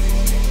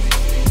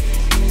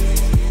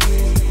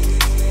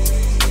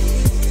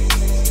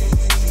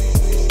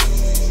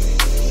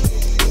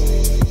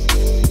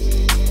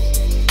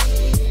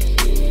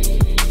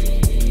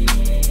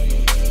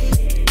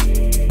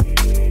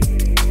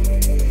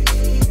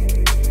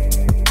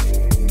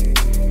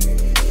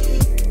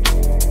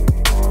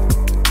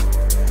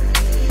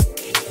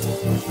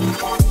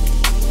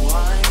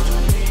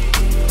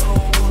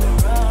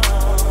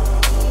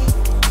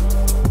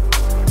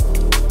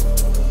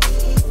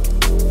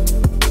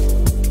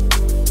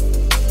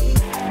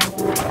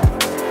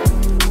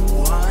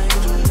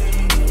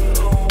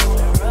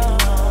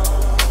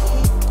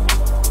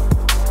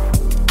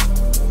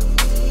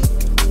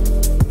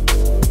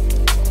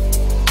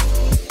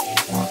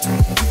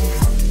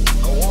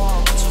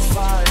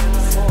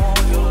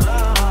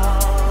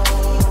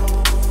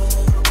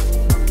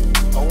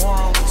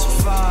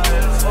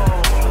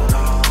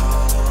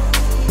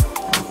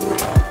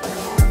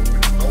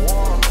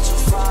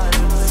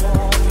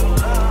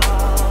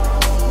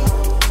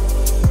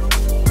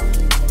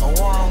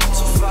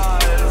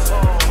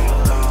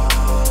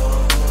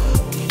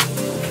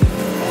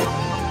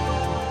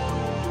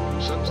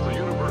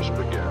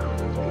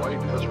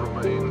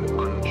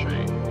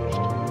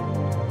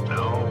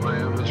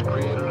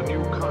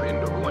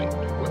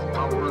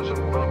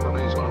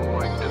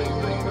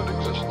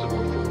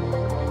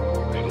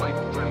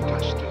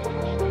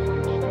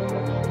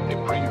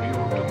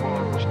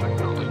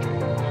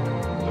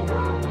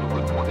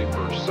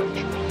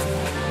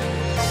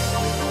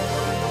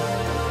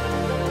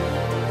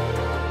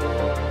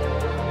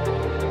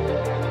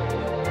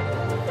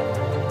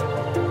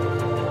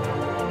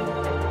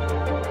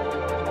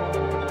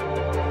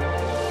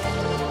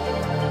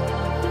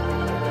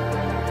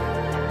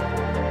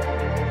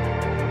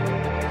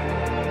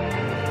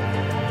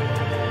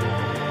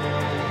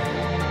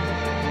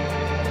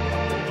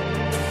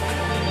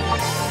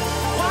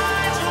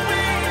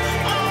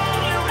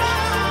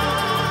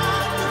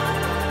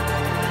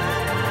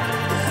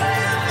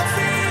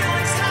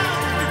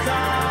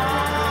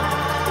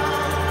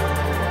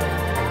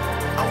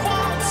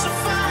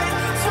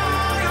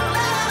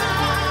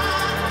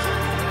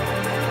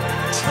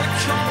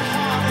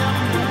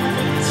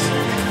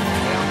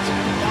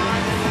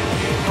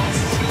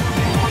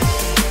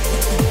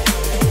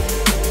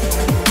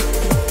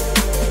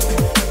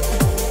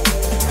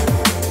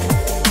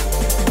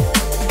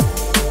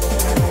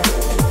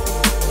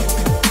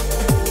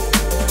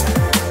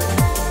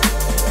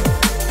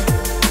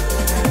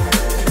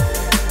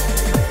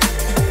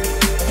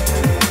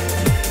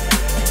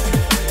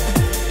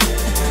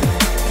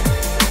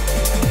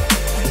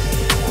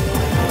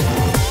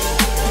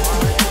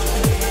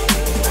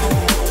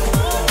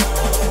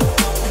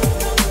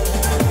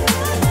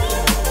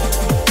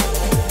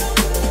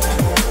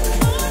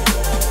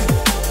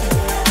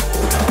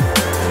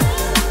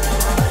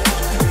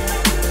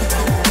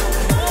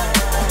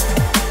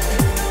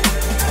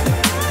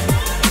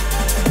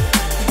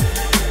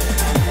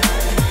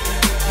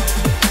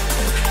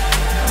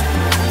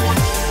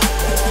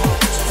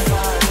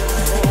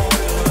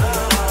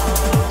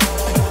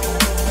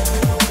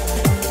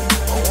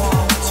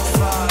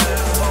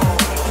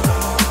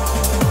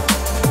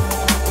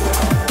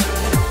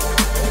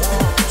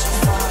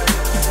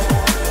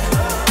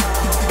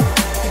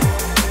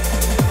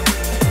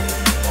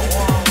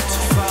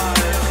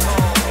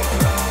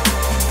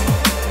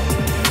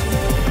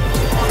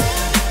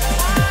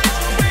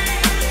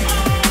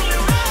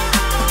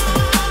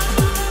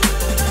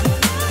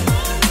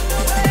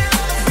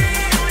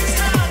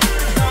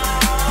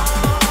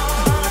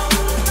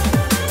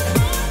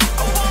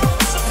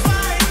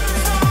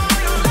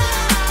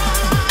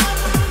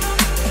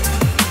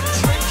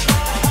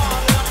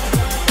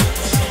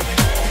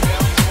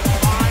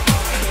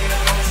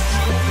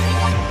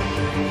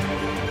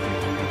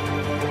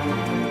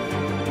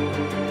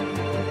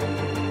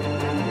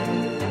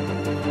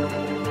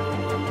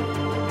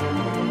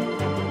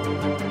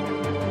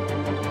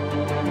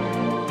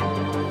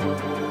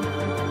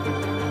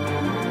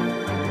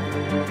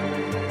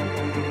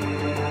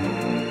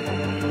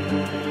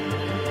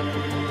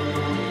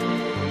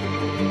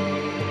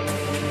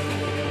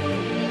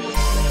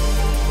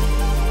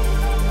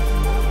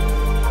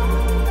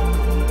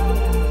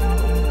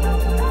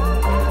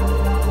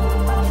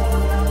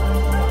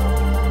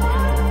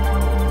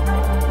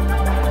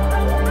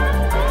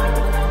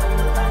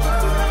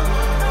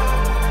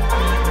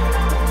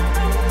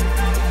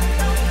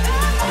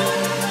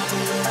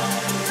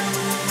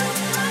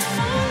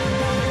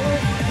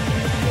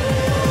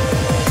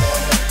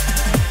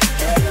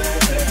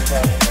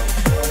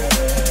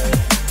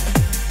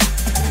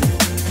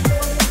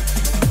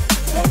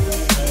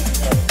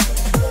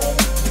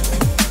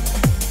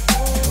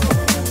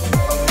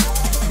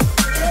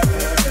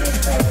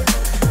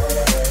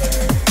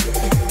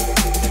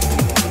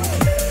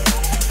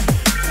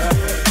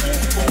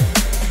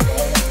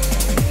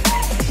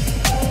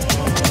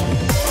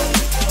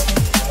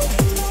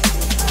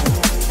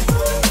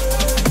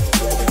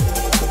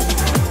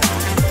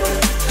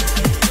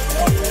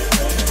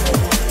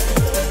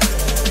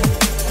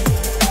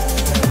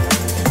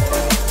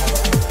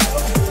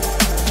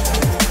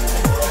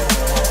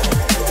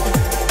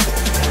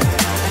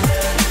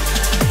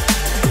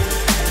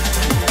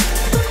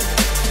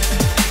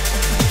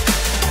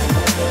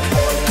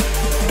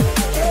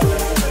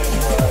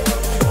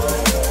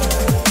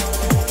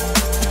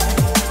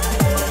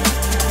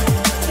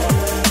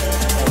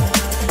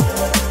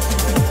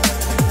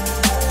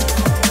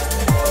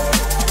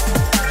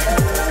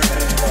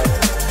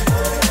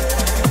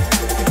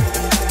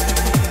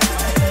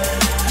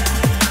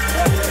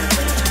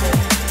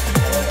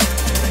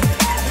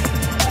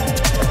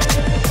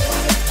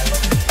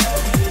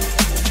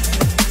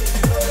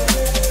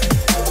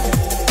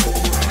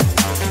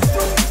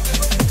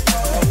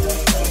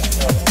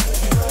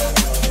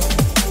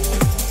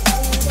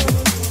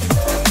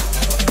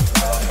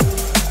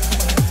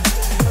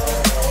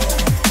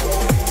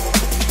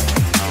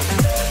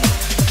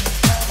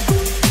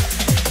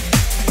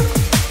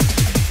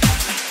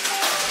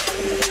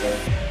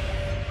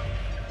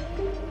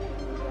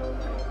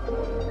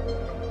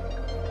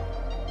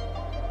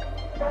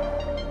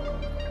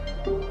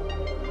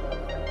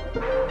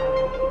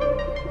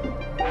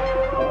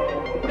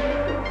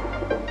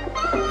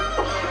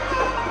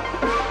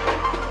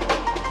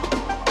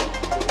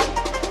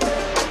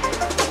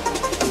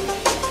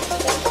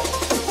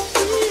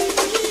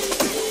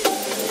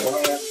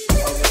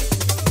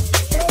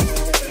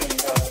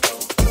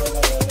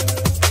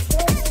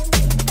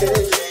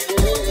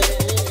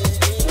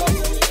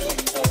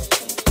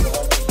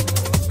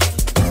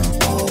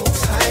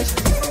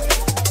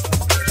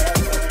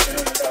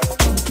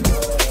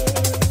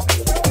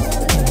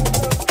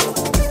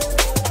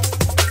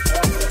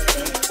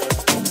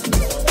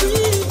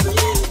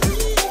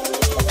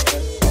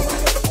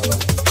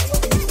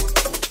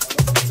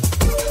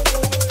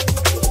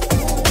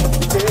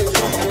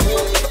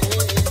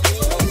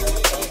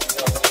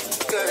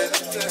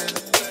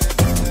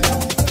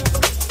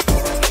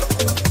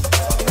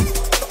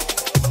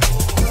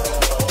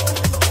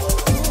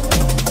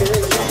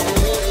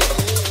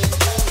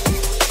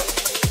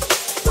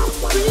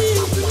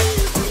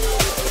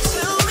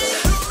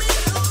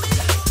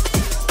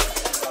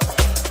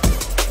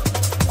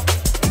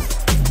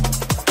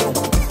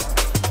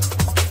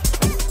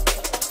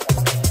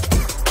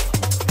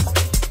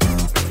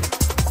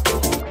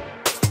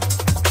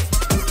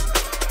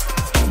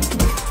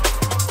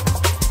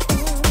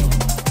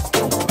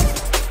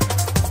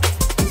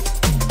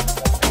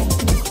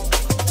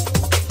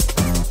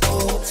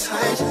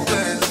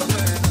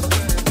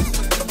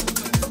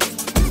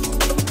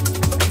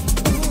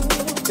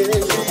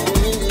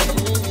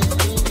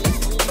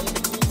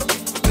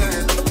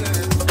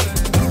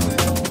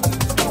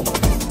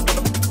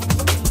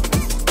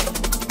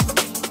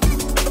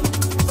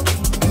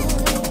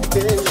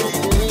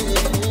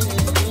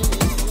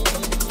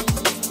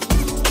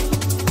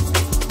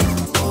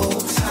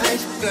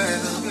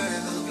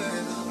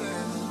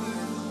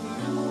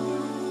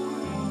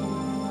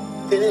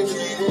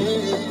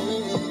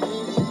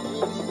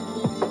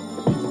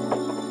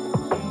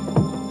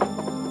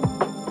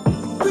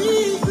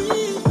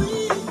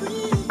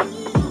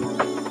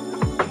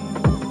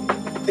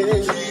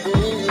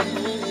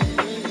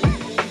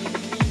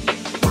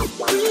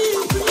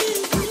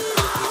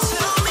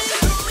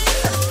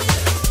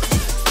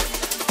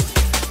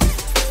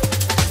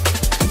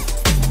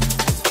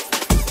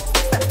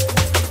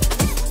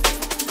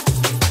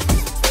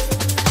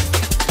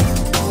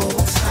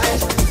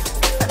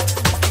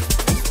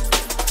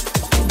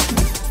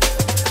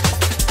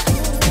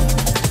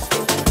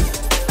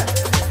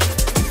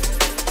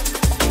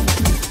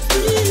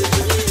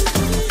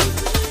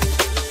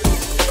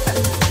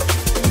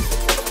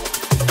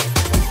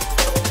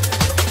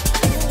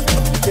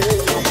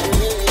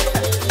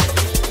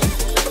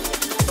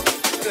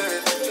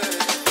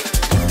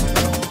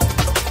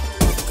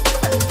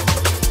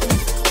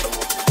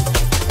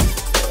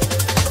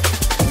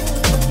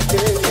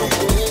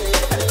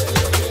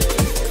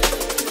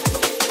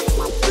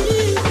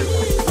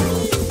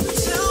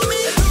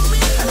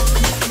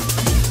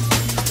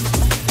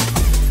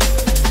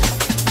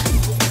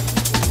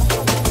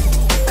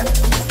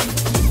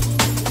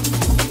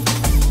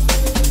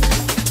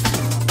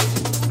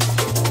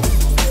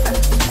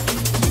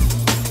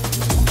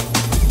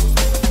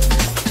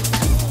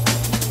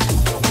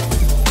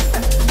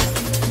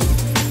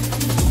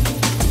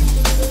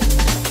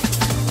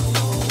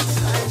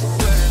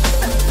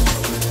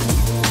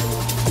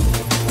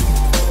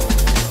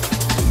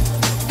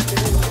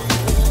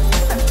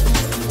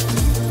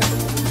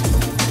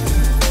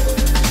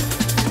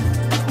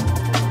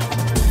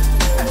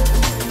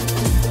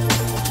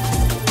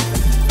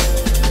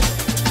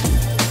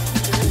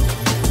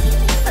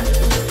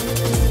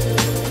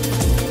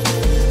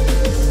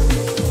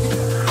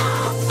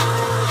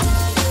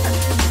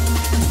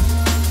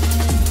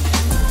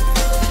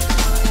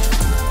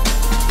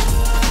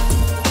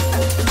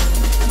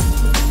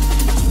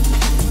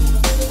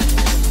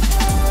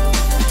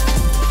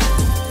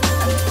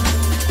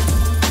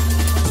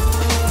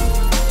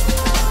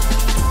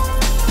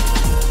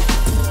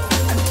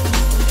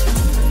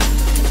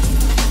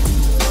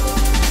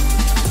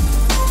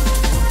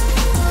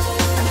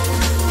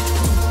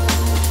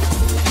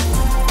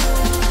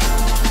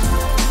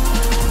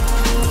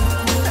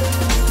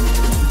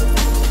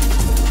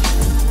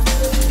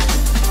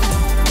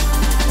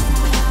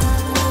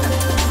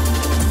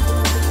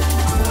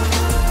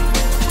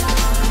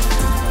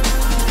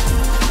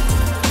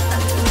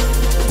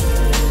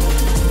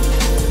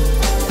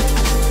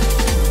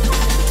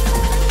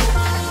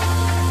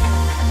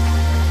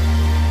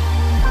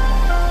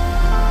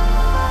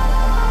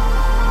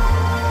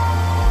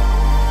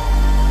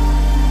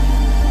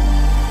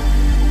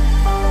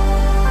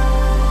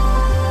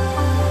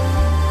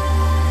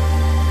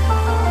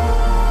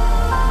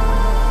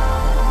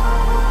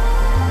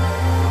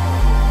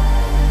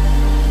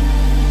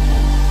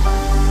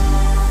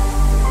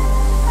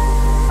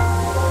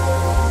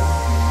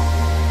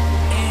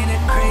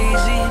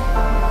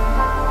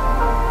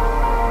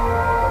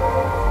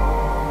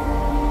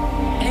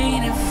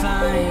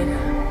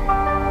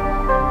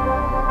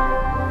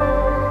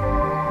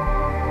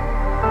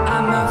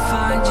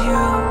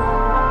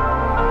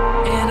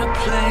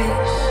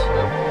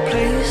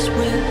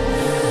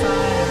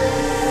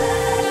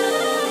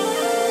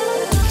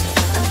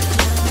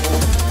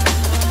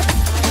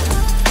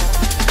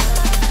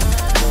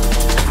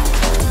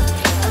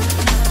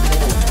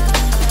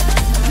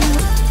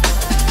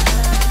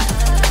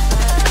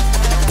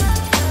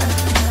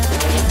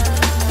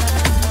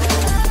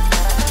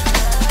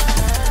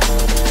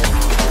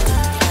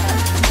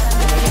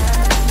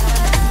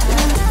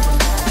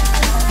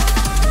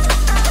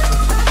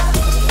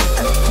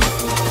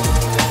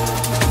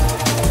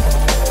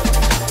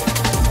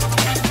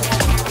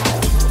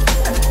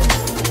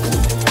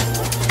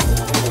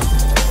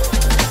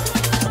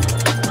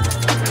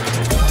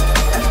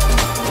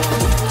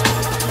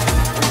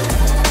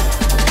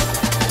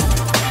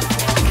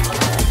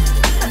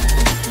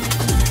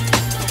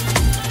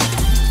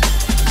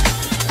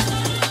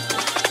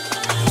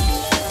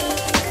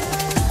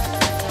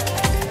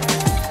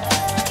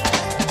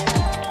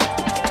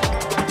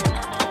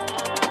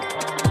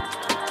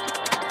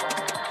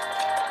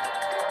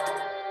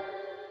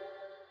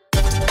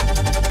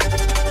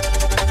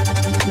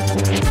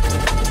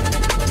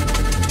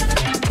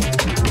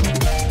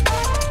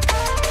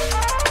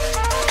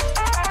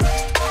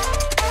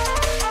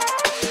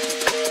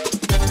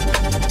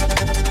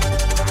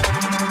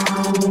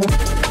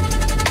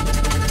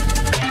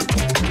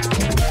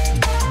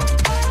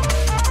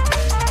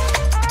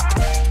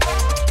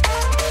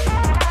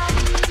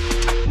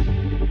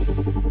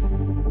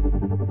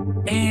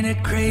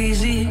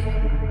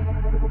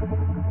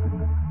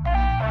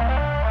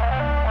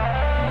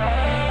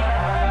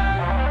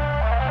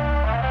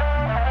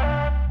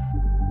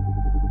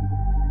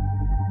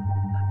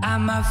 I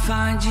might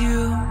find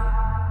you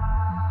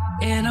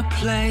in a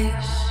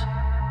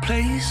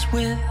place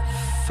with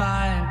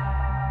fire.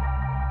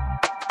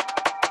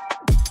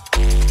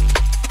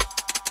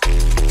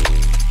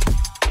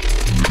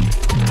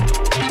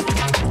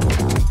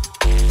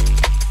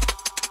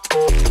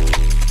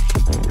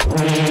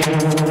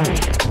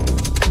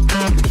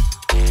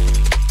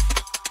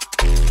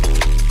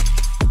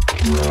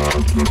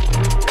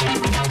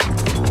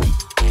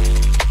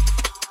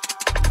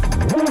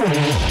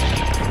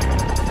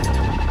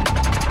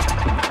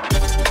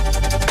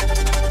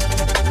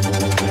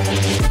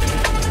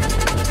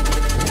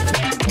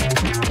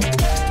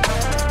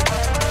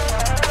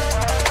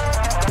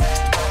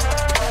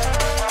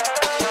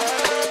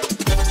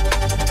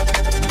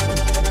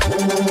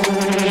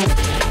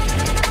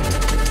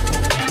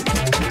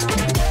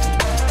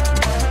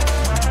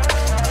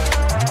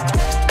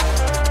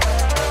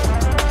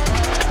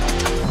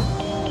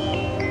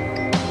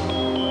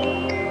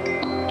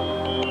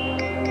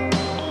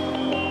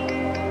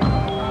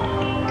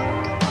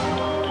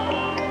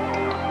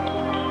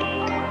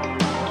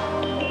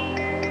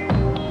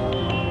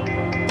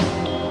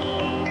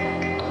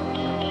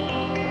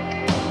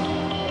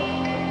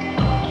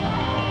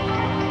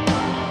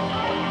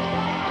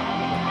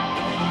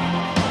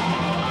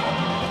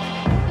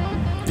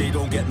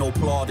 get no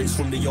plaudits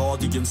from the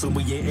audience, and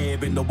we ain't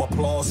hearing no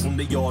applause from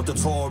the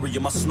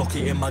auditorium. I snuck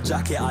it in my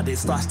jacket, had it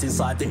stashed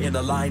inside the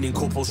inner lining.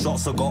 Couple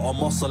shots I got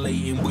 'em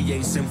oscillating, we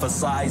ain't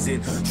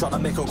synthesizing. Trying to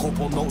make a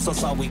couple notes,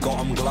 that's how we got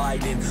 'em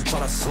gliding.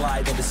 Trying to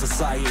slide in the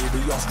society,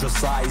 we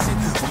ostracizing.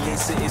 We ain't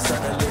sitting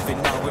center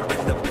living, now we're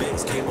in the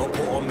bits. Came up,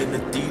 put 'em in the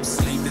deep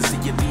sleep, and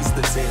see your knee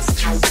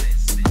statistics.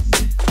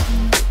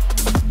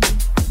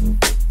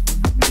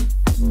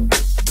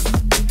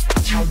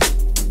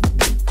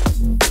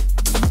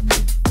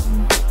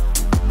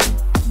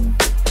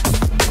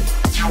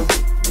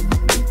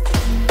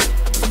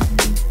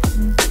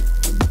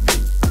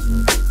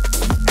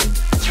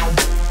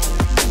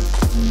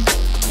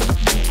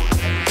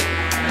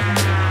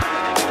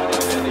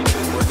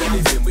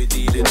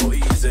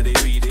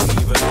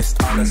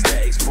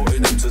 Anesthetics,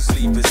 putting them to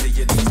sleep as the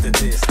needs to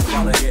this.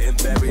 While they're getting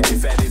buried,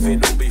 if anything,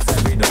 will be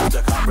ferried off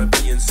the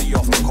Caribbean Sea,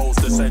 off the coast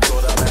of Central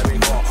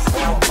America.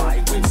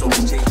 Automatic whips,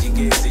 always changing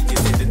gears, and you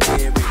didn't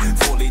hear it.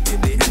 Fully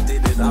did it and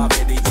didn't have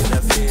any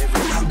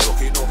interference.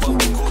 Looking up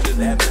and we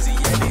couldn't ever see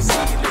any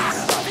ceiling.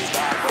 And it's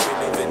like we're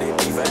living it,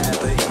 we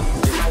forever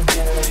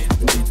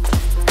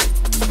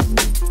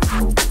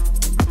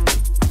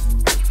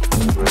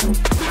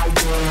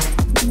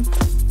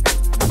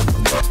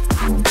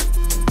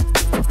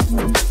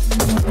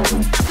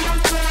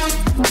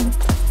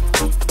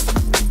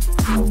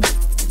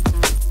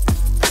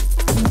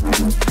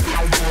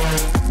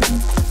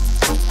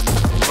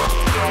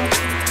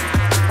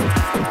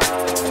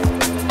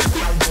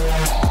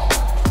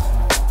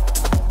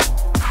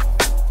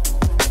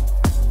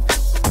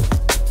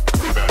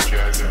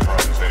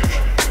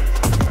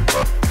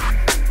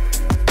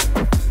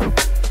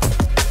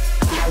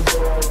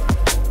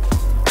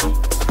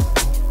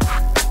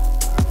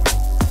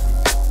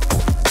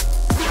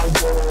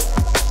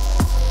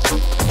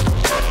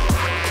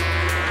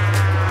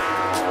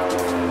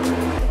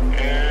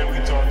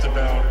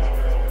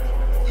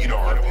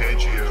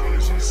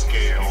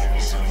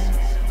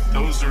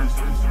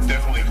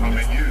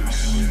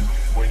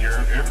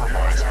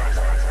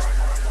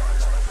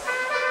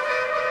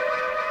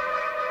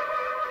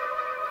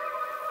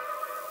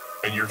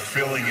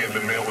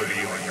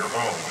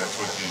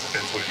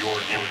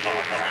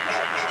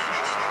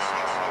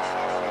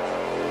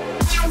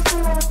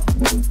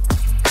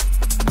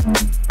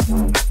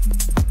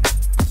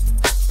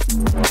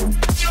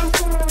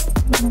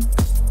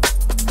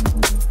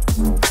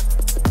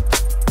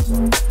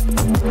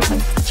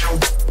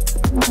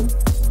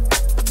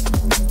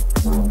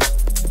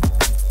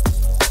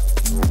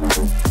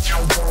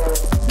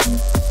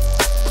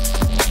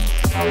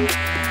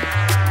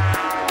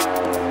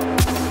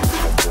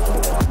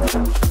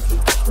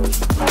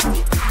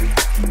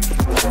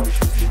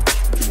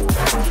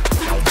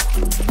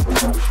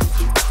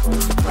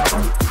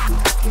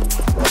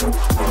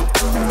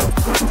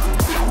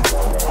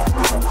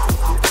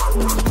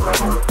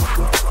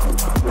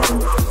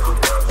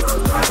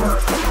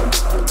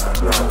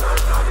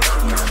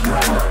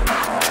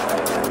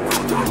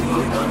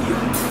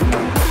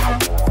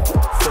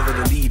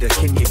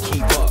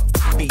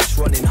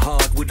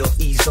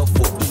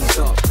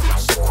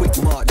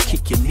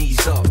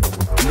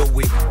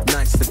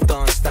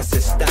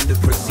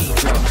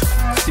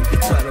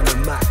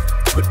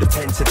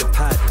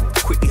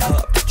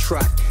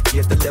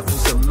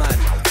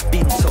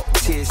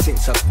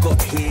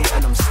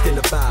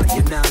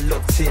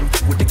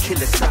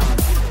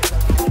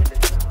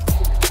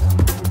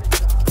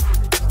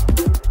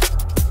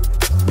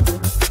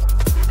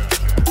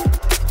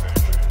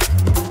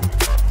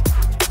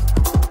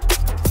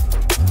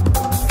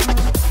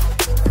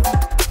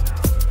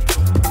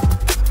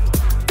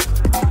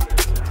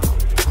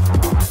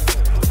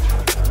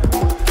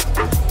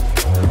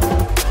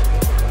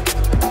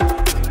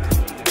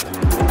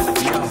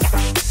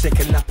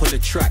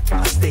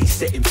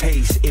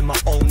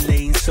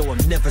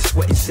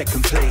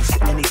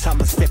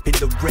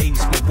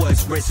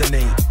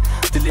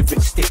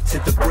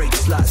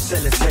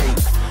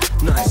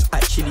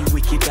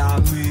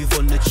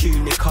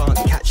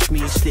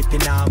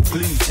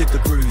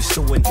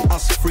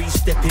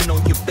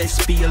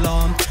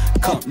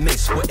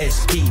with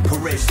SP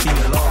Perez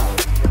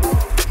DLR.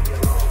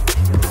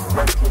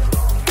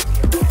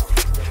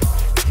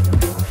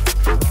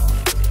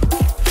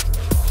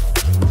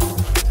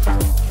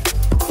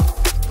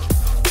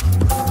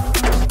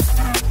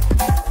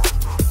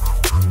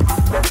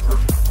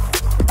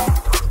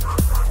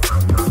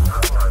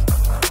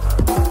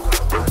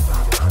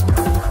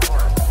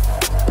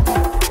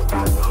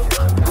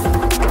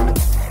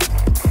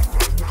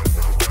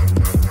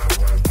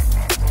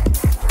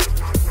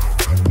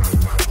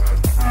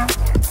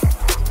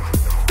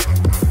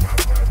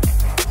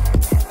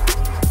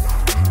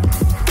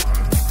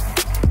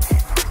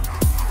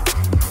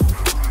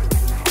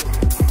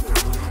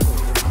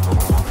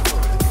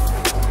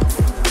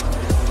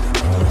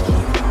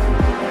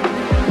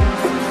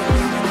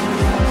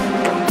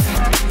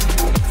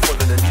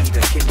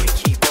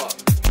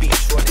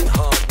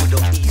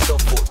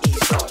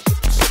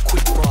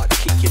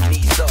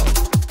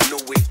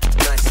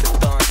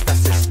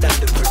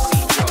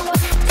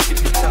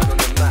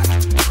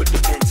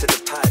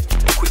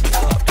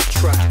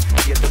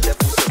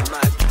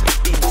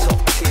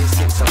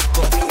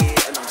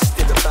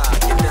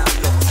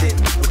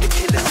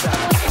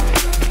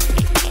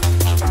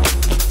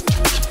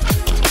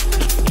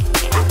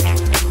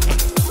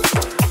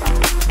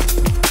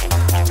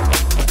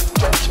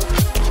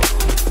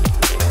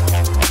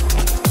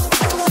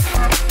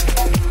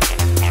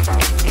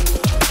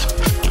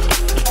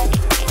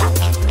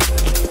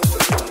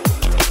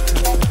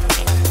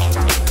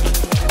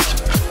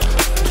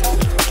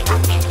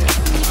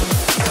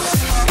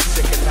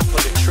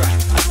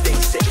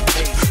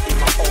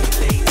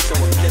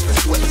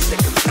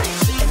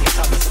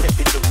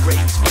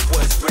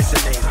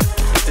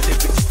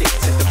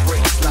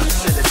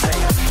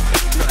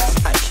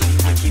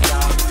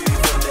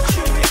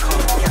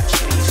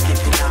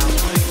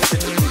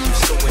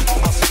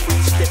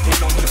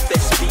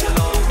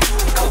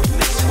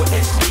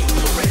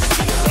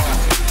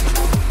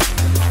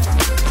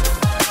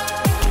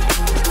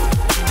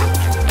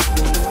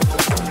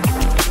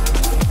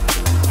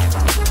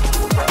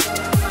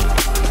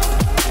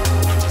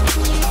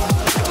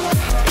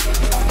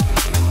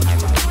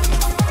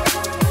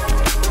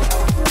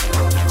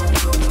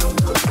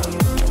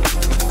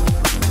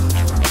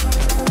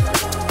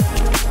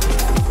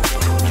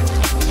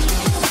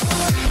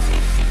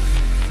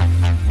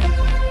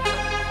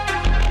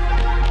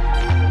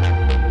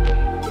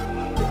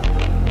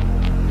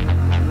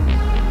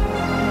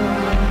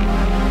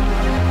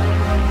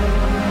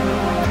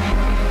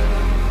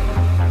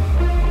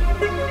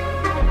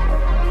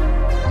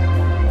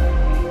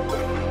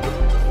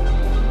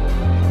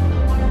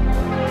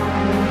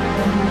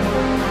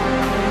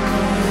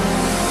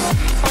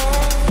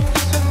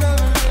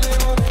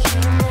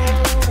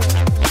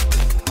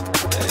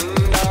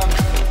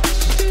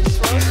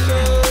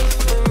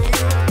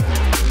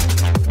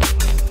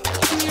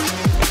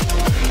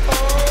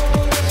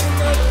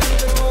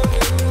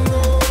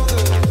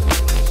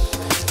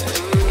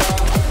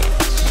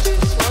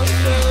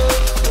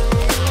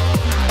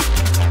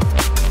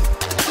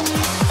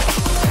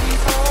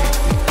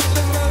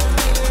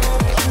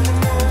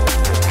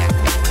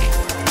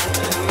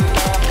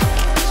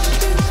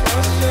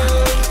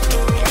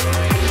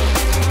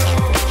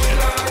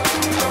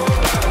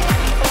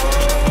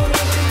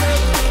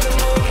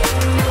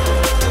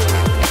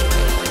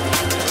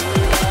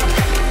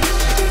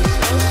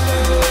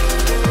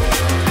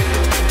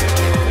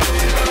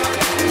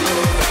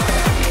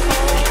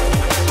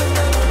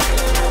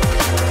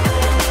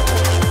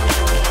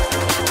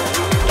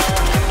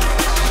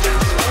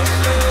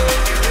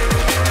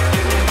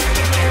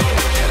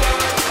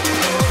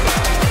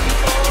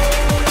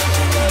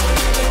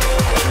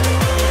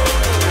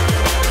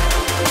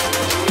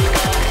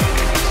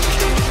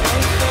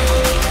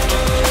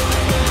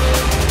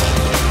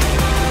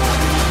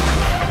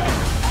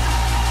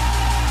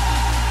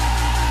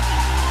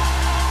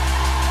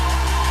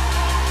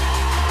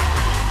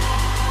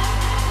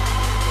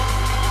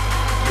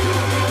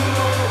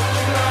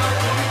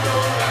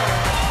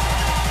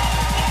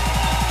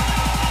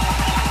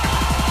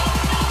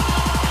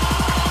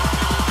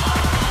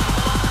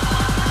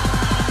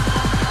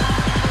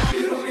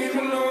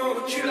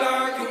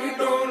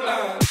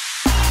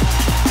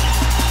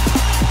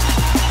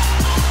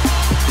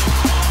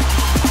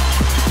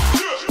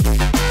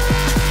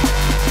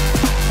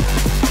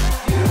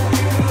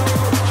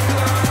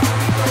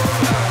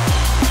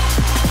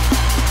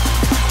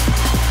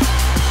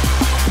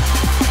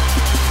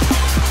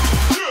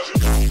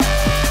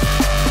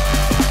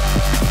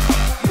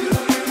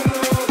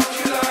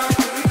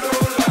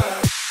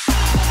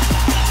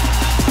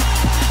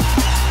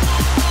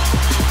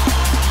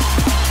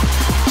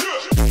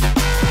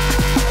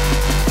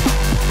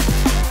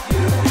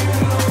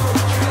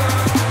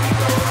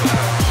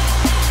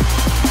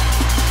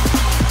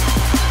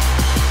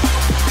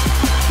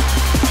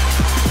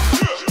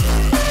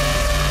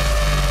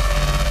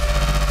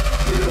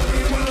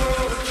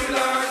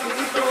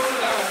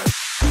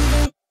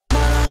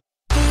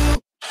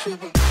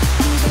 Everything's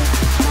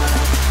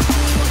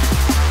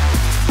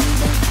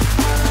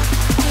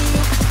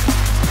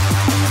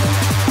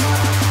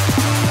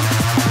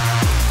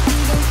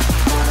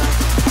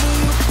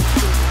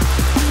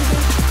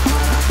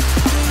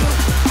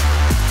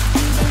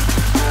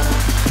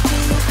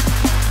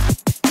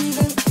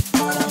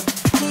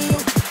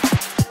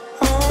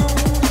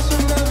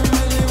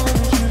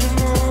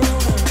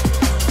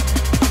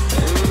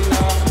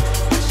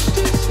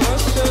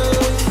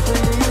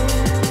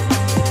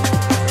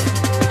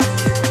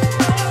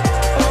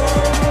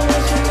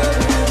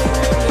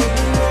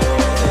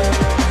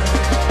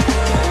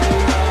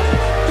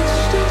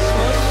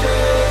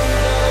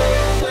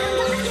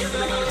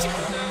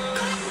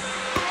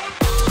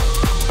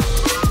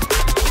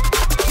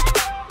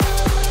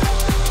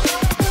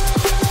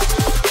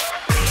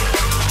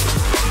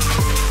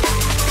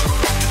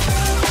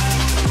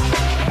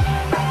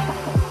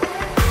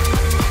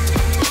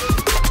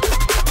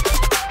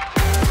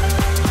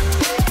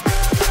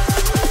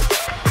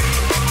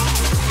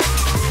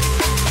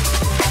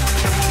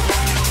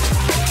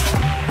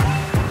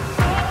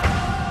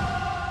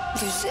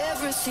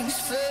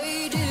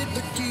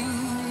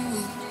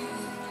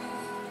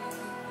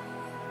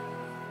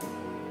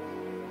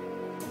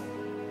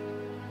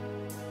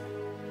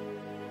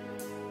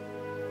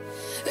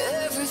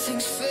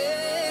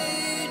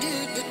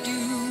faded but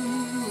you.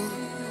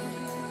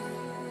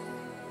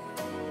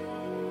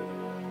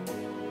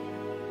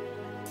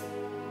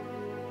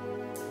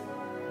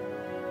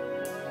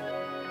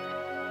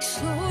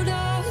 Slow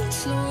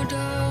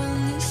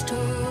down this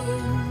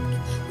turn.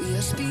 We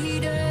are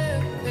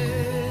speeding.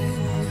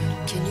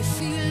 Can you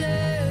feel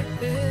it?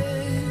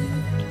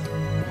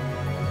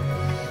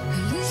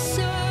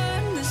 Listen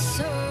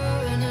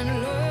and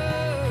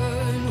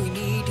learn. We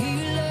need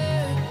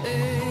healing.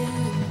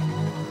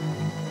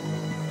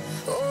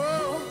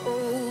 Oh,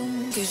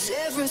 'cause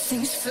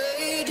everything's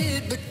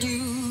faded but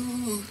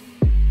you.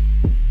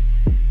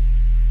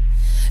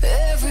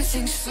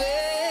 Everything's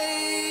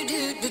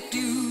faded but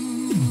you.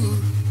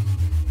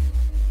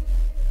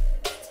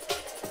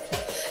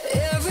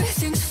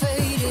 Everything's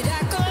faded, I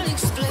can't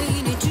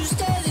explain it. You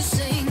stay the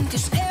same,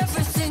 'cause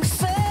everything's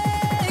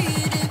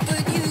faded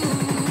but you.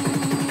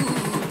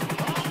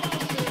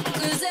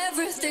 'Cause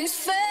everything's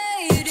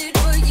faded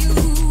but you.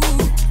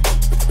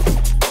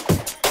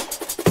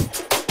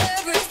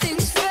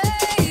 Everything's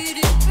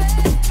faded.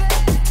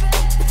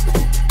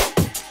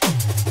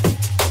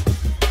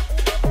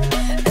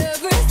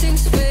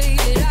 Everything's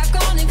faded, I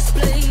can't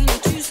explain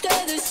it. You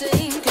stay the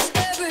same, 'cause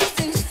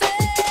everything's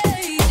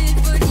faded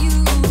but you.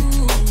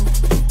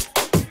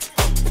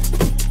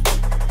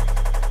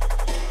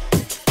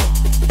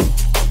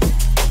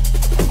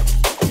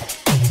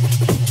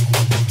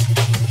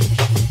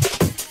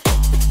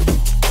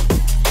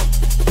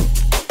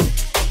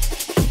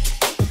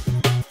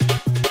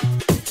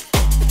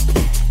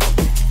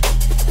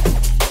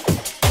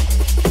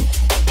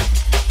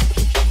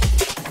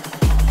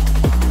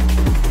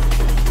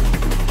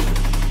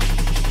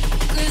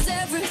 Cause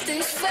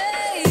everything's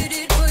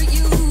faded but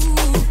you.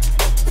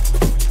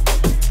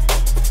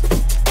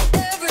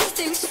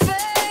 Everything's faded.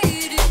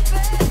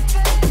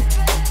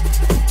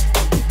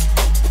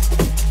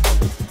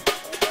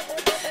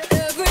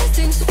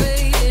 Everything's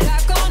faded, I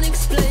can't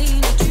explain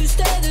it. You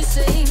stay the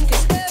same,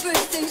 'cause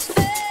everything's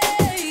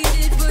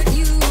faded but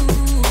you.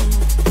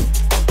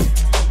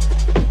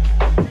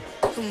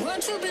 What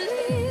to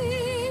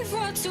believe,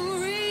 what to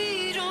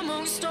read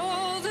amongst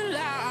all the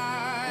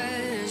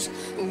lies.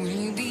 Will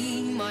you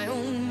be my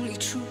only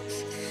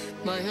truth,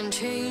 my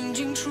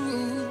unchanging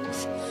truth?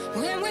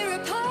 When we're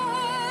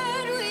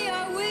apart, we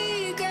are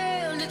weak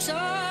and it's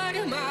our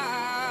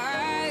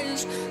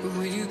demise.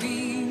 Will you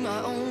be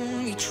my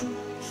only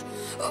truth?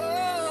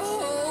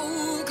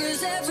 Oh,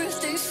 'cause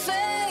everything's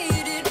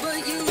faded but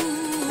you.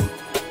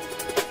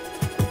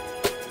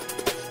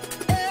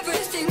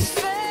 Everything's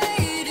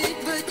faded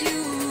but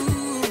you.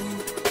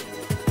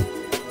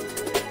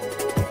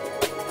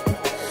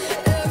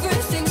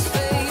 Everything's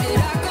faded,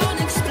 I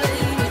can't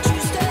explain it. You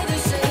stay the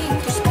same,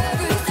 'cause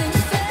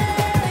everything's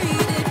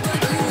faded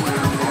but you.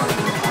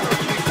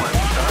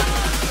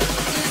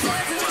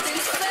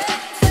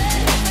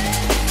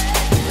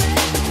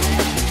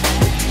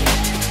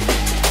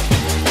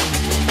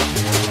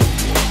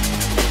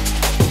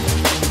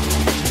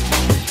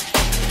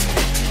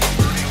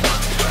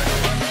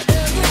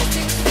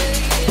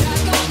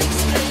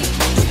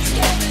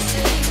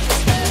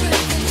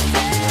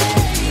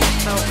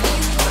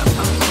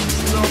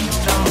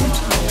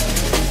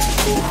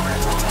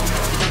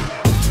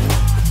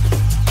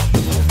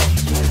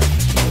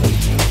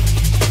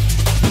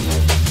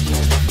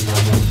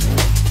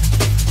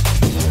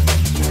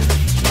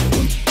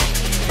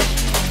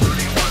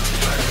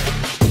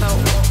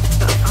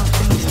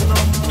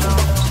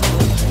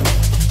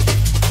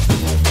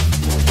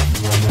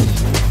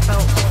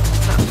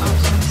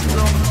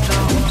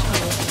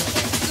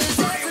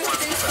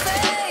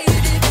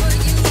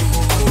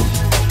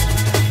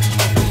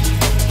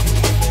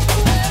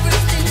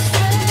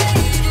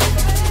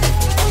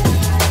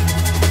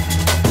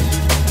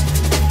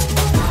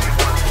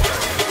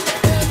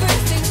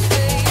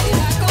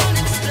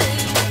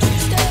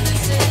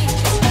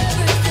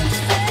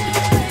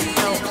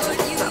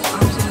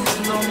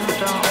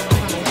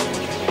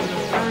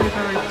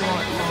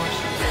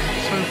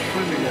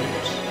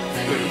 brilliant,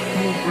 but it's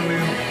more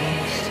brilliant than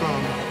the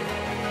sun.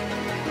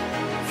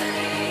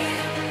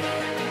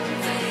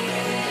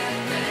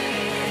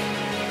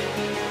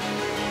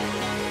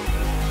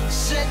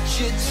 Set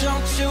your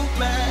tone to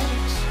max.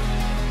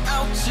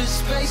 Outer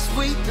space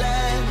we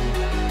land.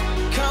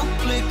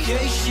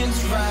 Complications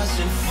rise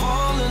and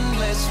fall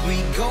unless we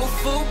go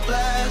full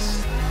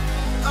blast.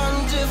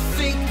 Under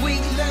feet we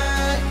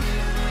lag.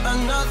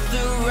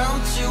 Another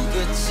round to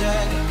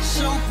attack.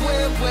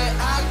 Somewhere where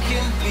I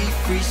can be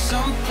free.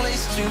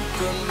 Someplace to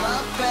put my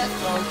path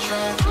on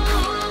track.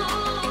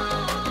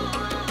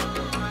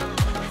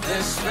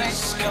 This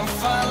space, come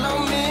follow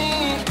me.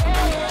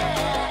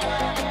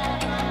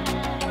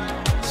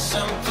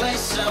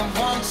 Someplace I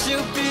want to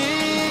be.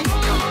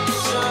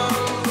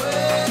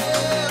 Somewhere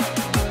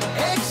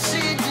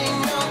exceeding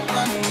all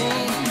I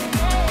need.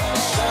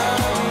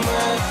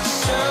 Somewhere,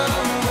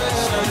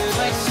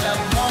 someplace I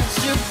want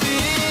to be.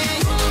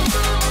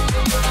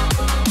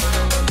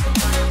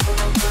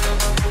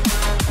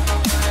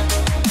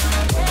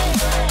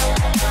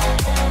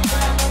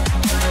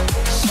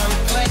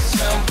 Someplace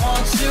I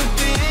want to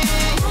be.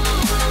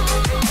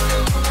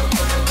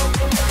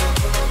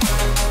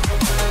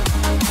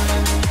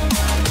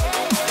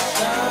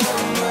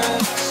 Somewhere.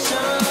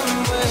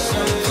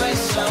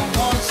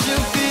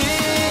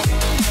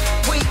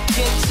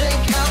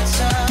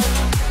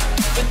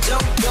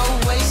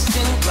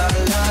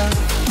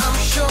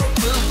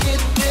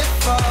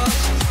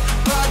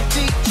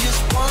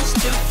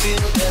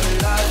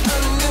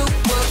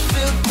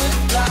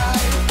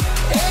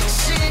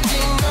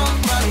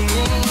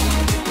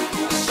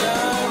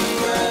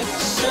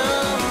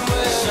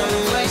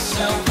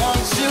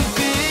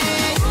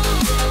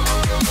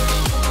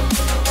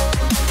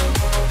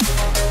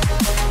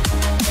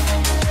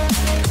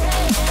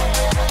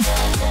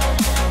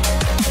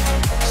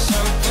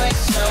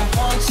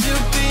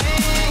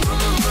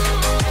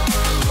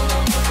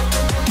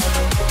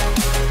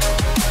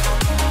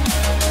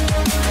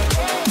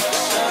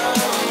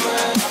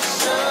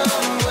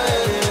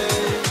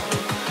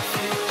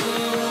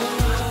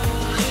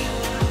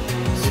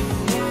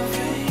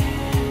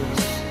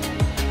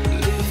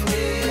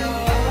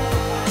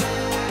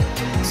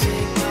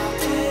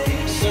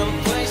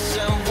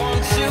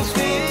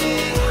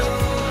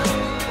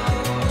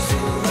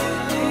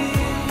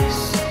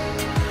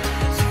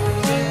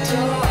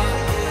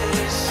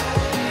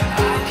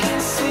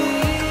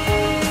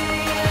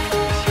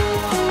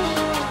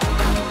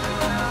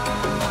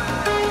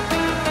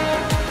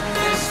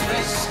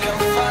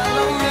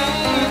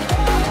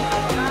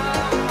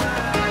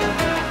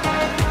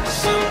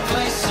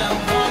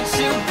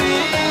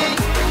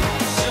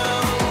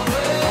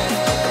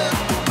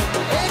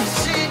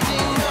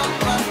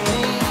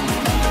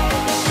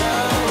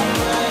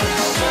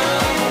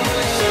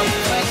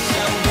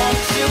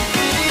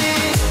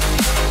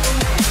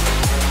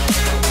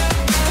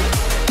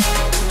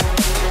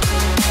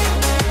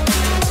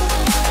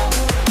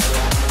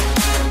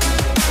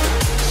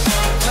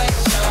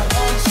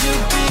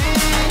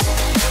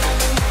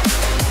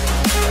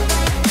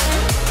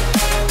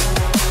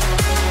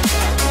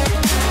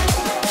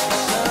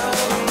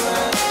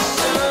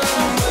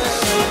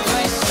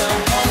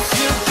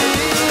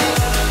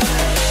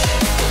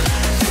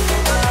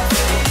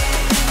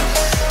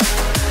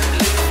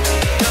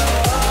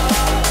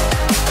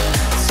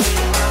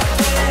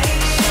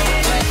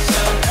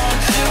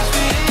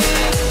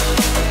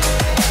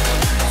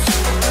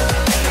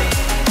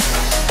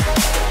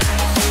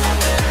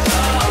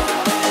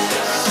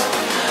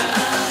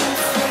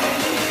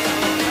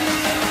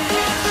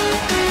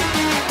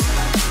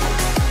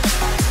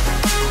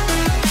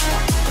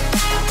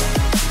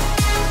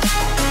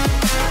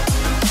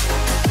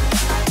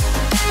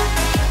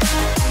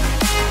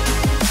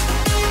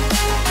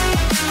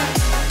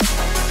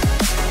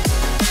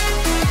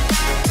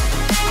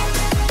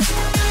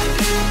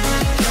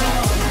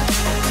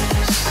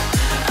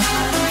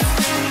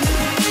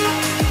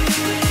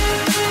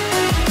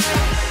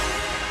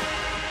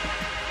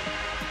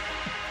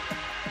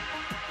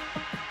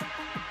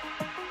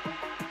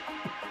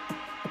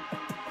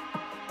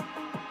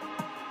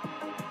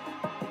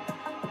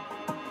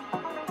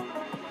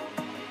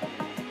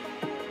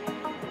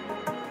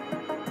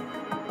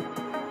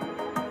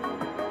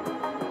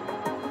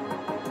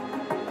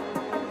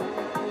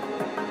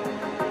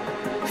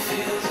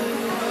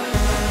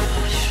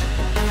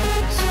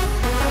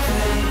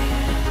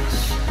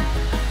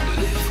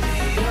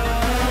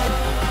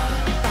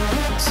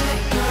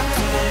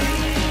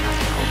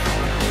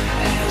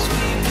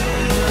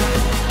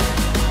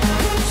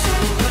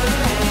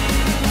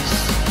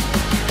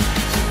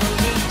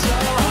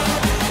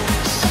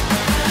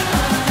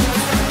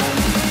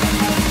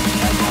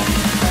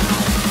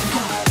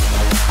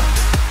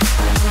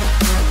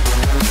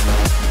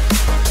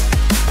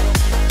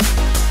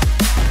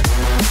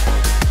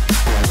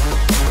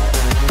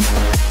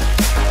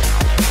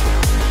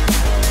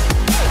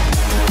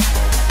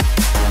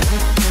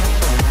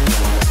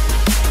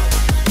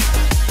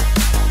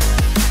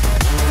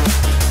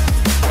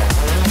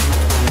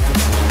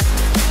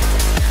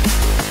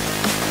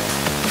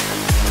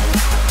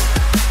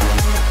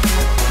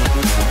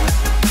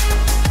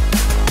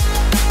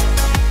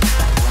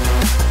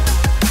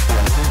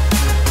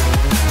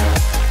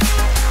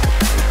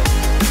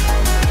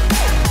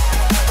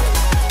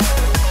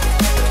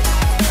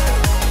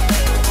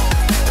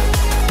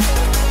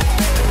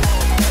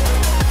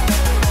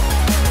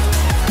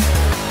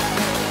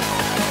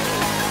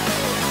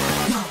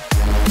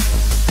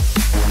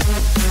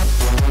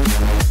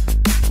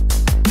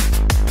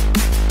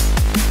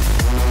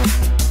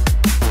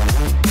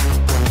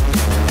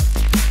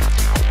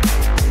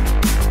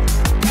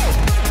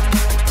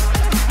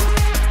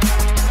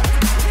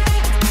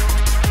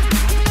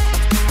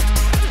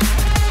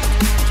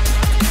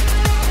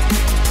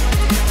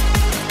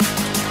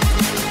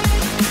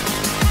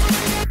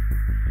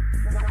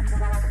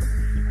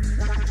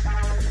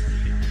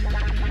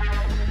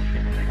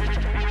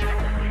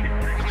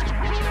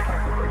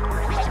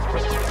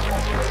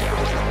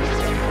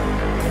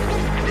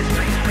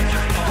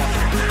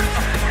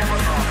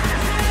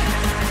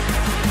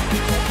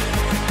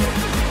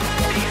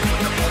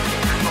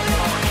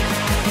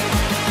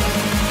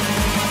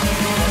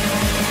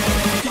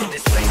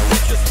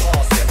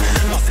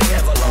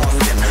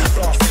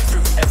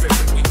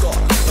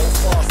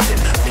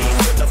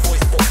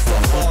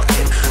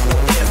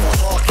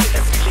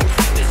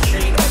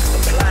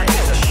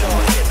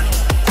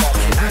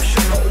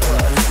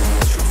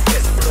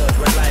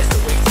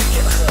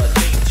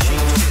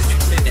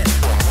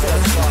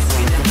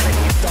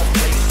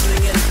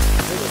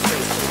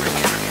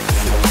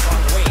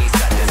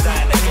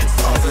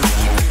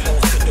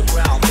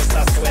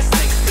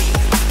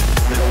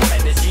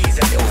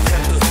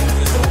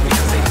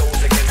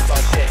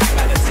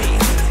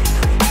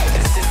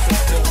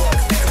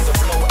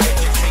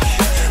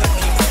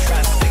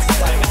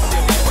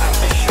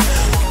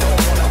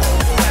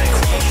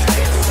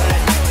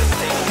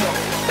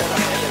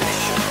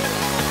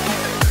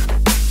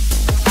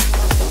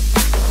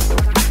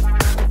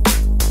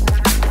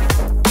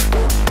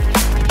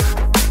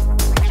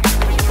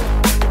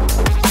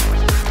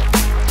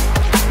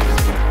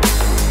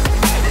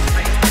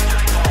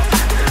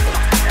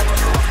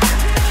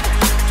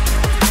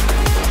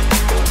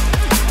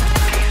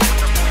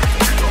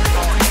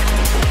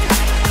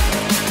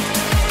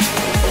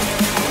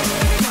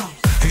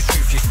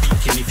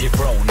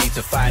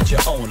 your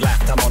own.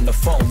 Lifetime on the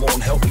phone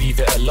won't help, leave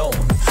it alone.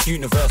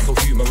 Universal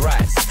human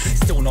rights,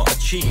 still not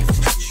achieved.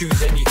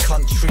 Choose any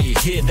country,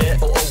 here, there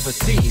or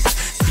overseas.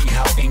 See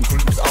how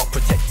in-groups are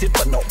protected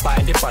but not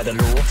binded by the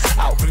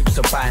law. Out-groups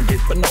are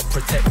binded but not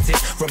protected.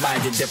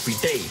 Reminded every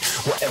day,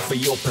 whatever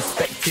your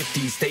perspective,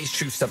 these days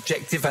truth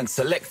subjective and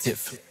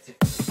selective.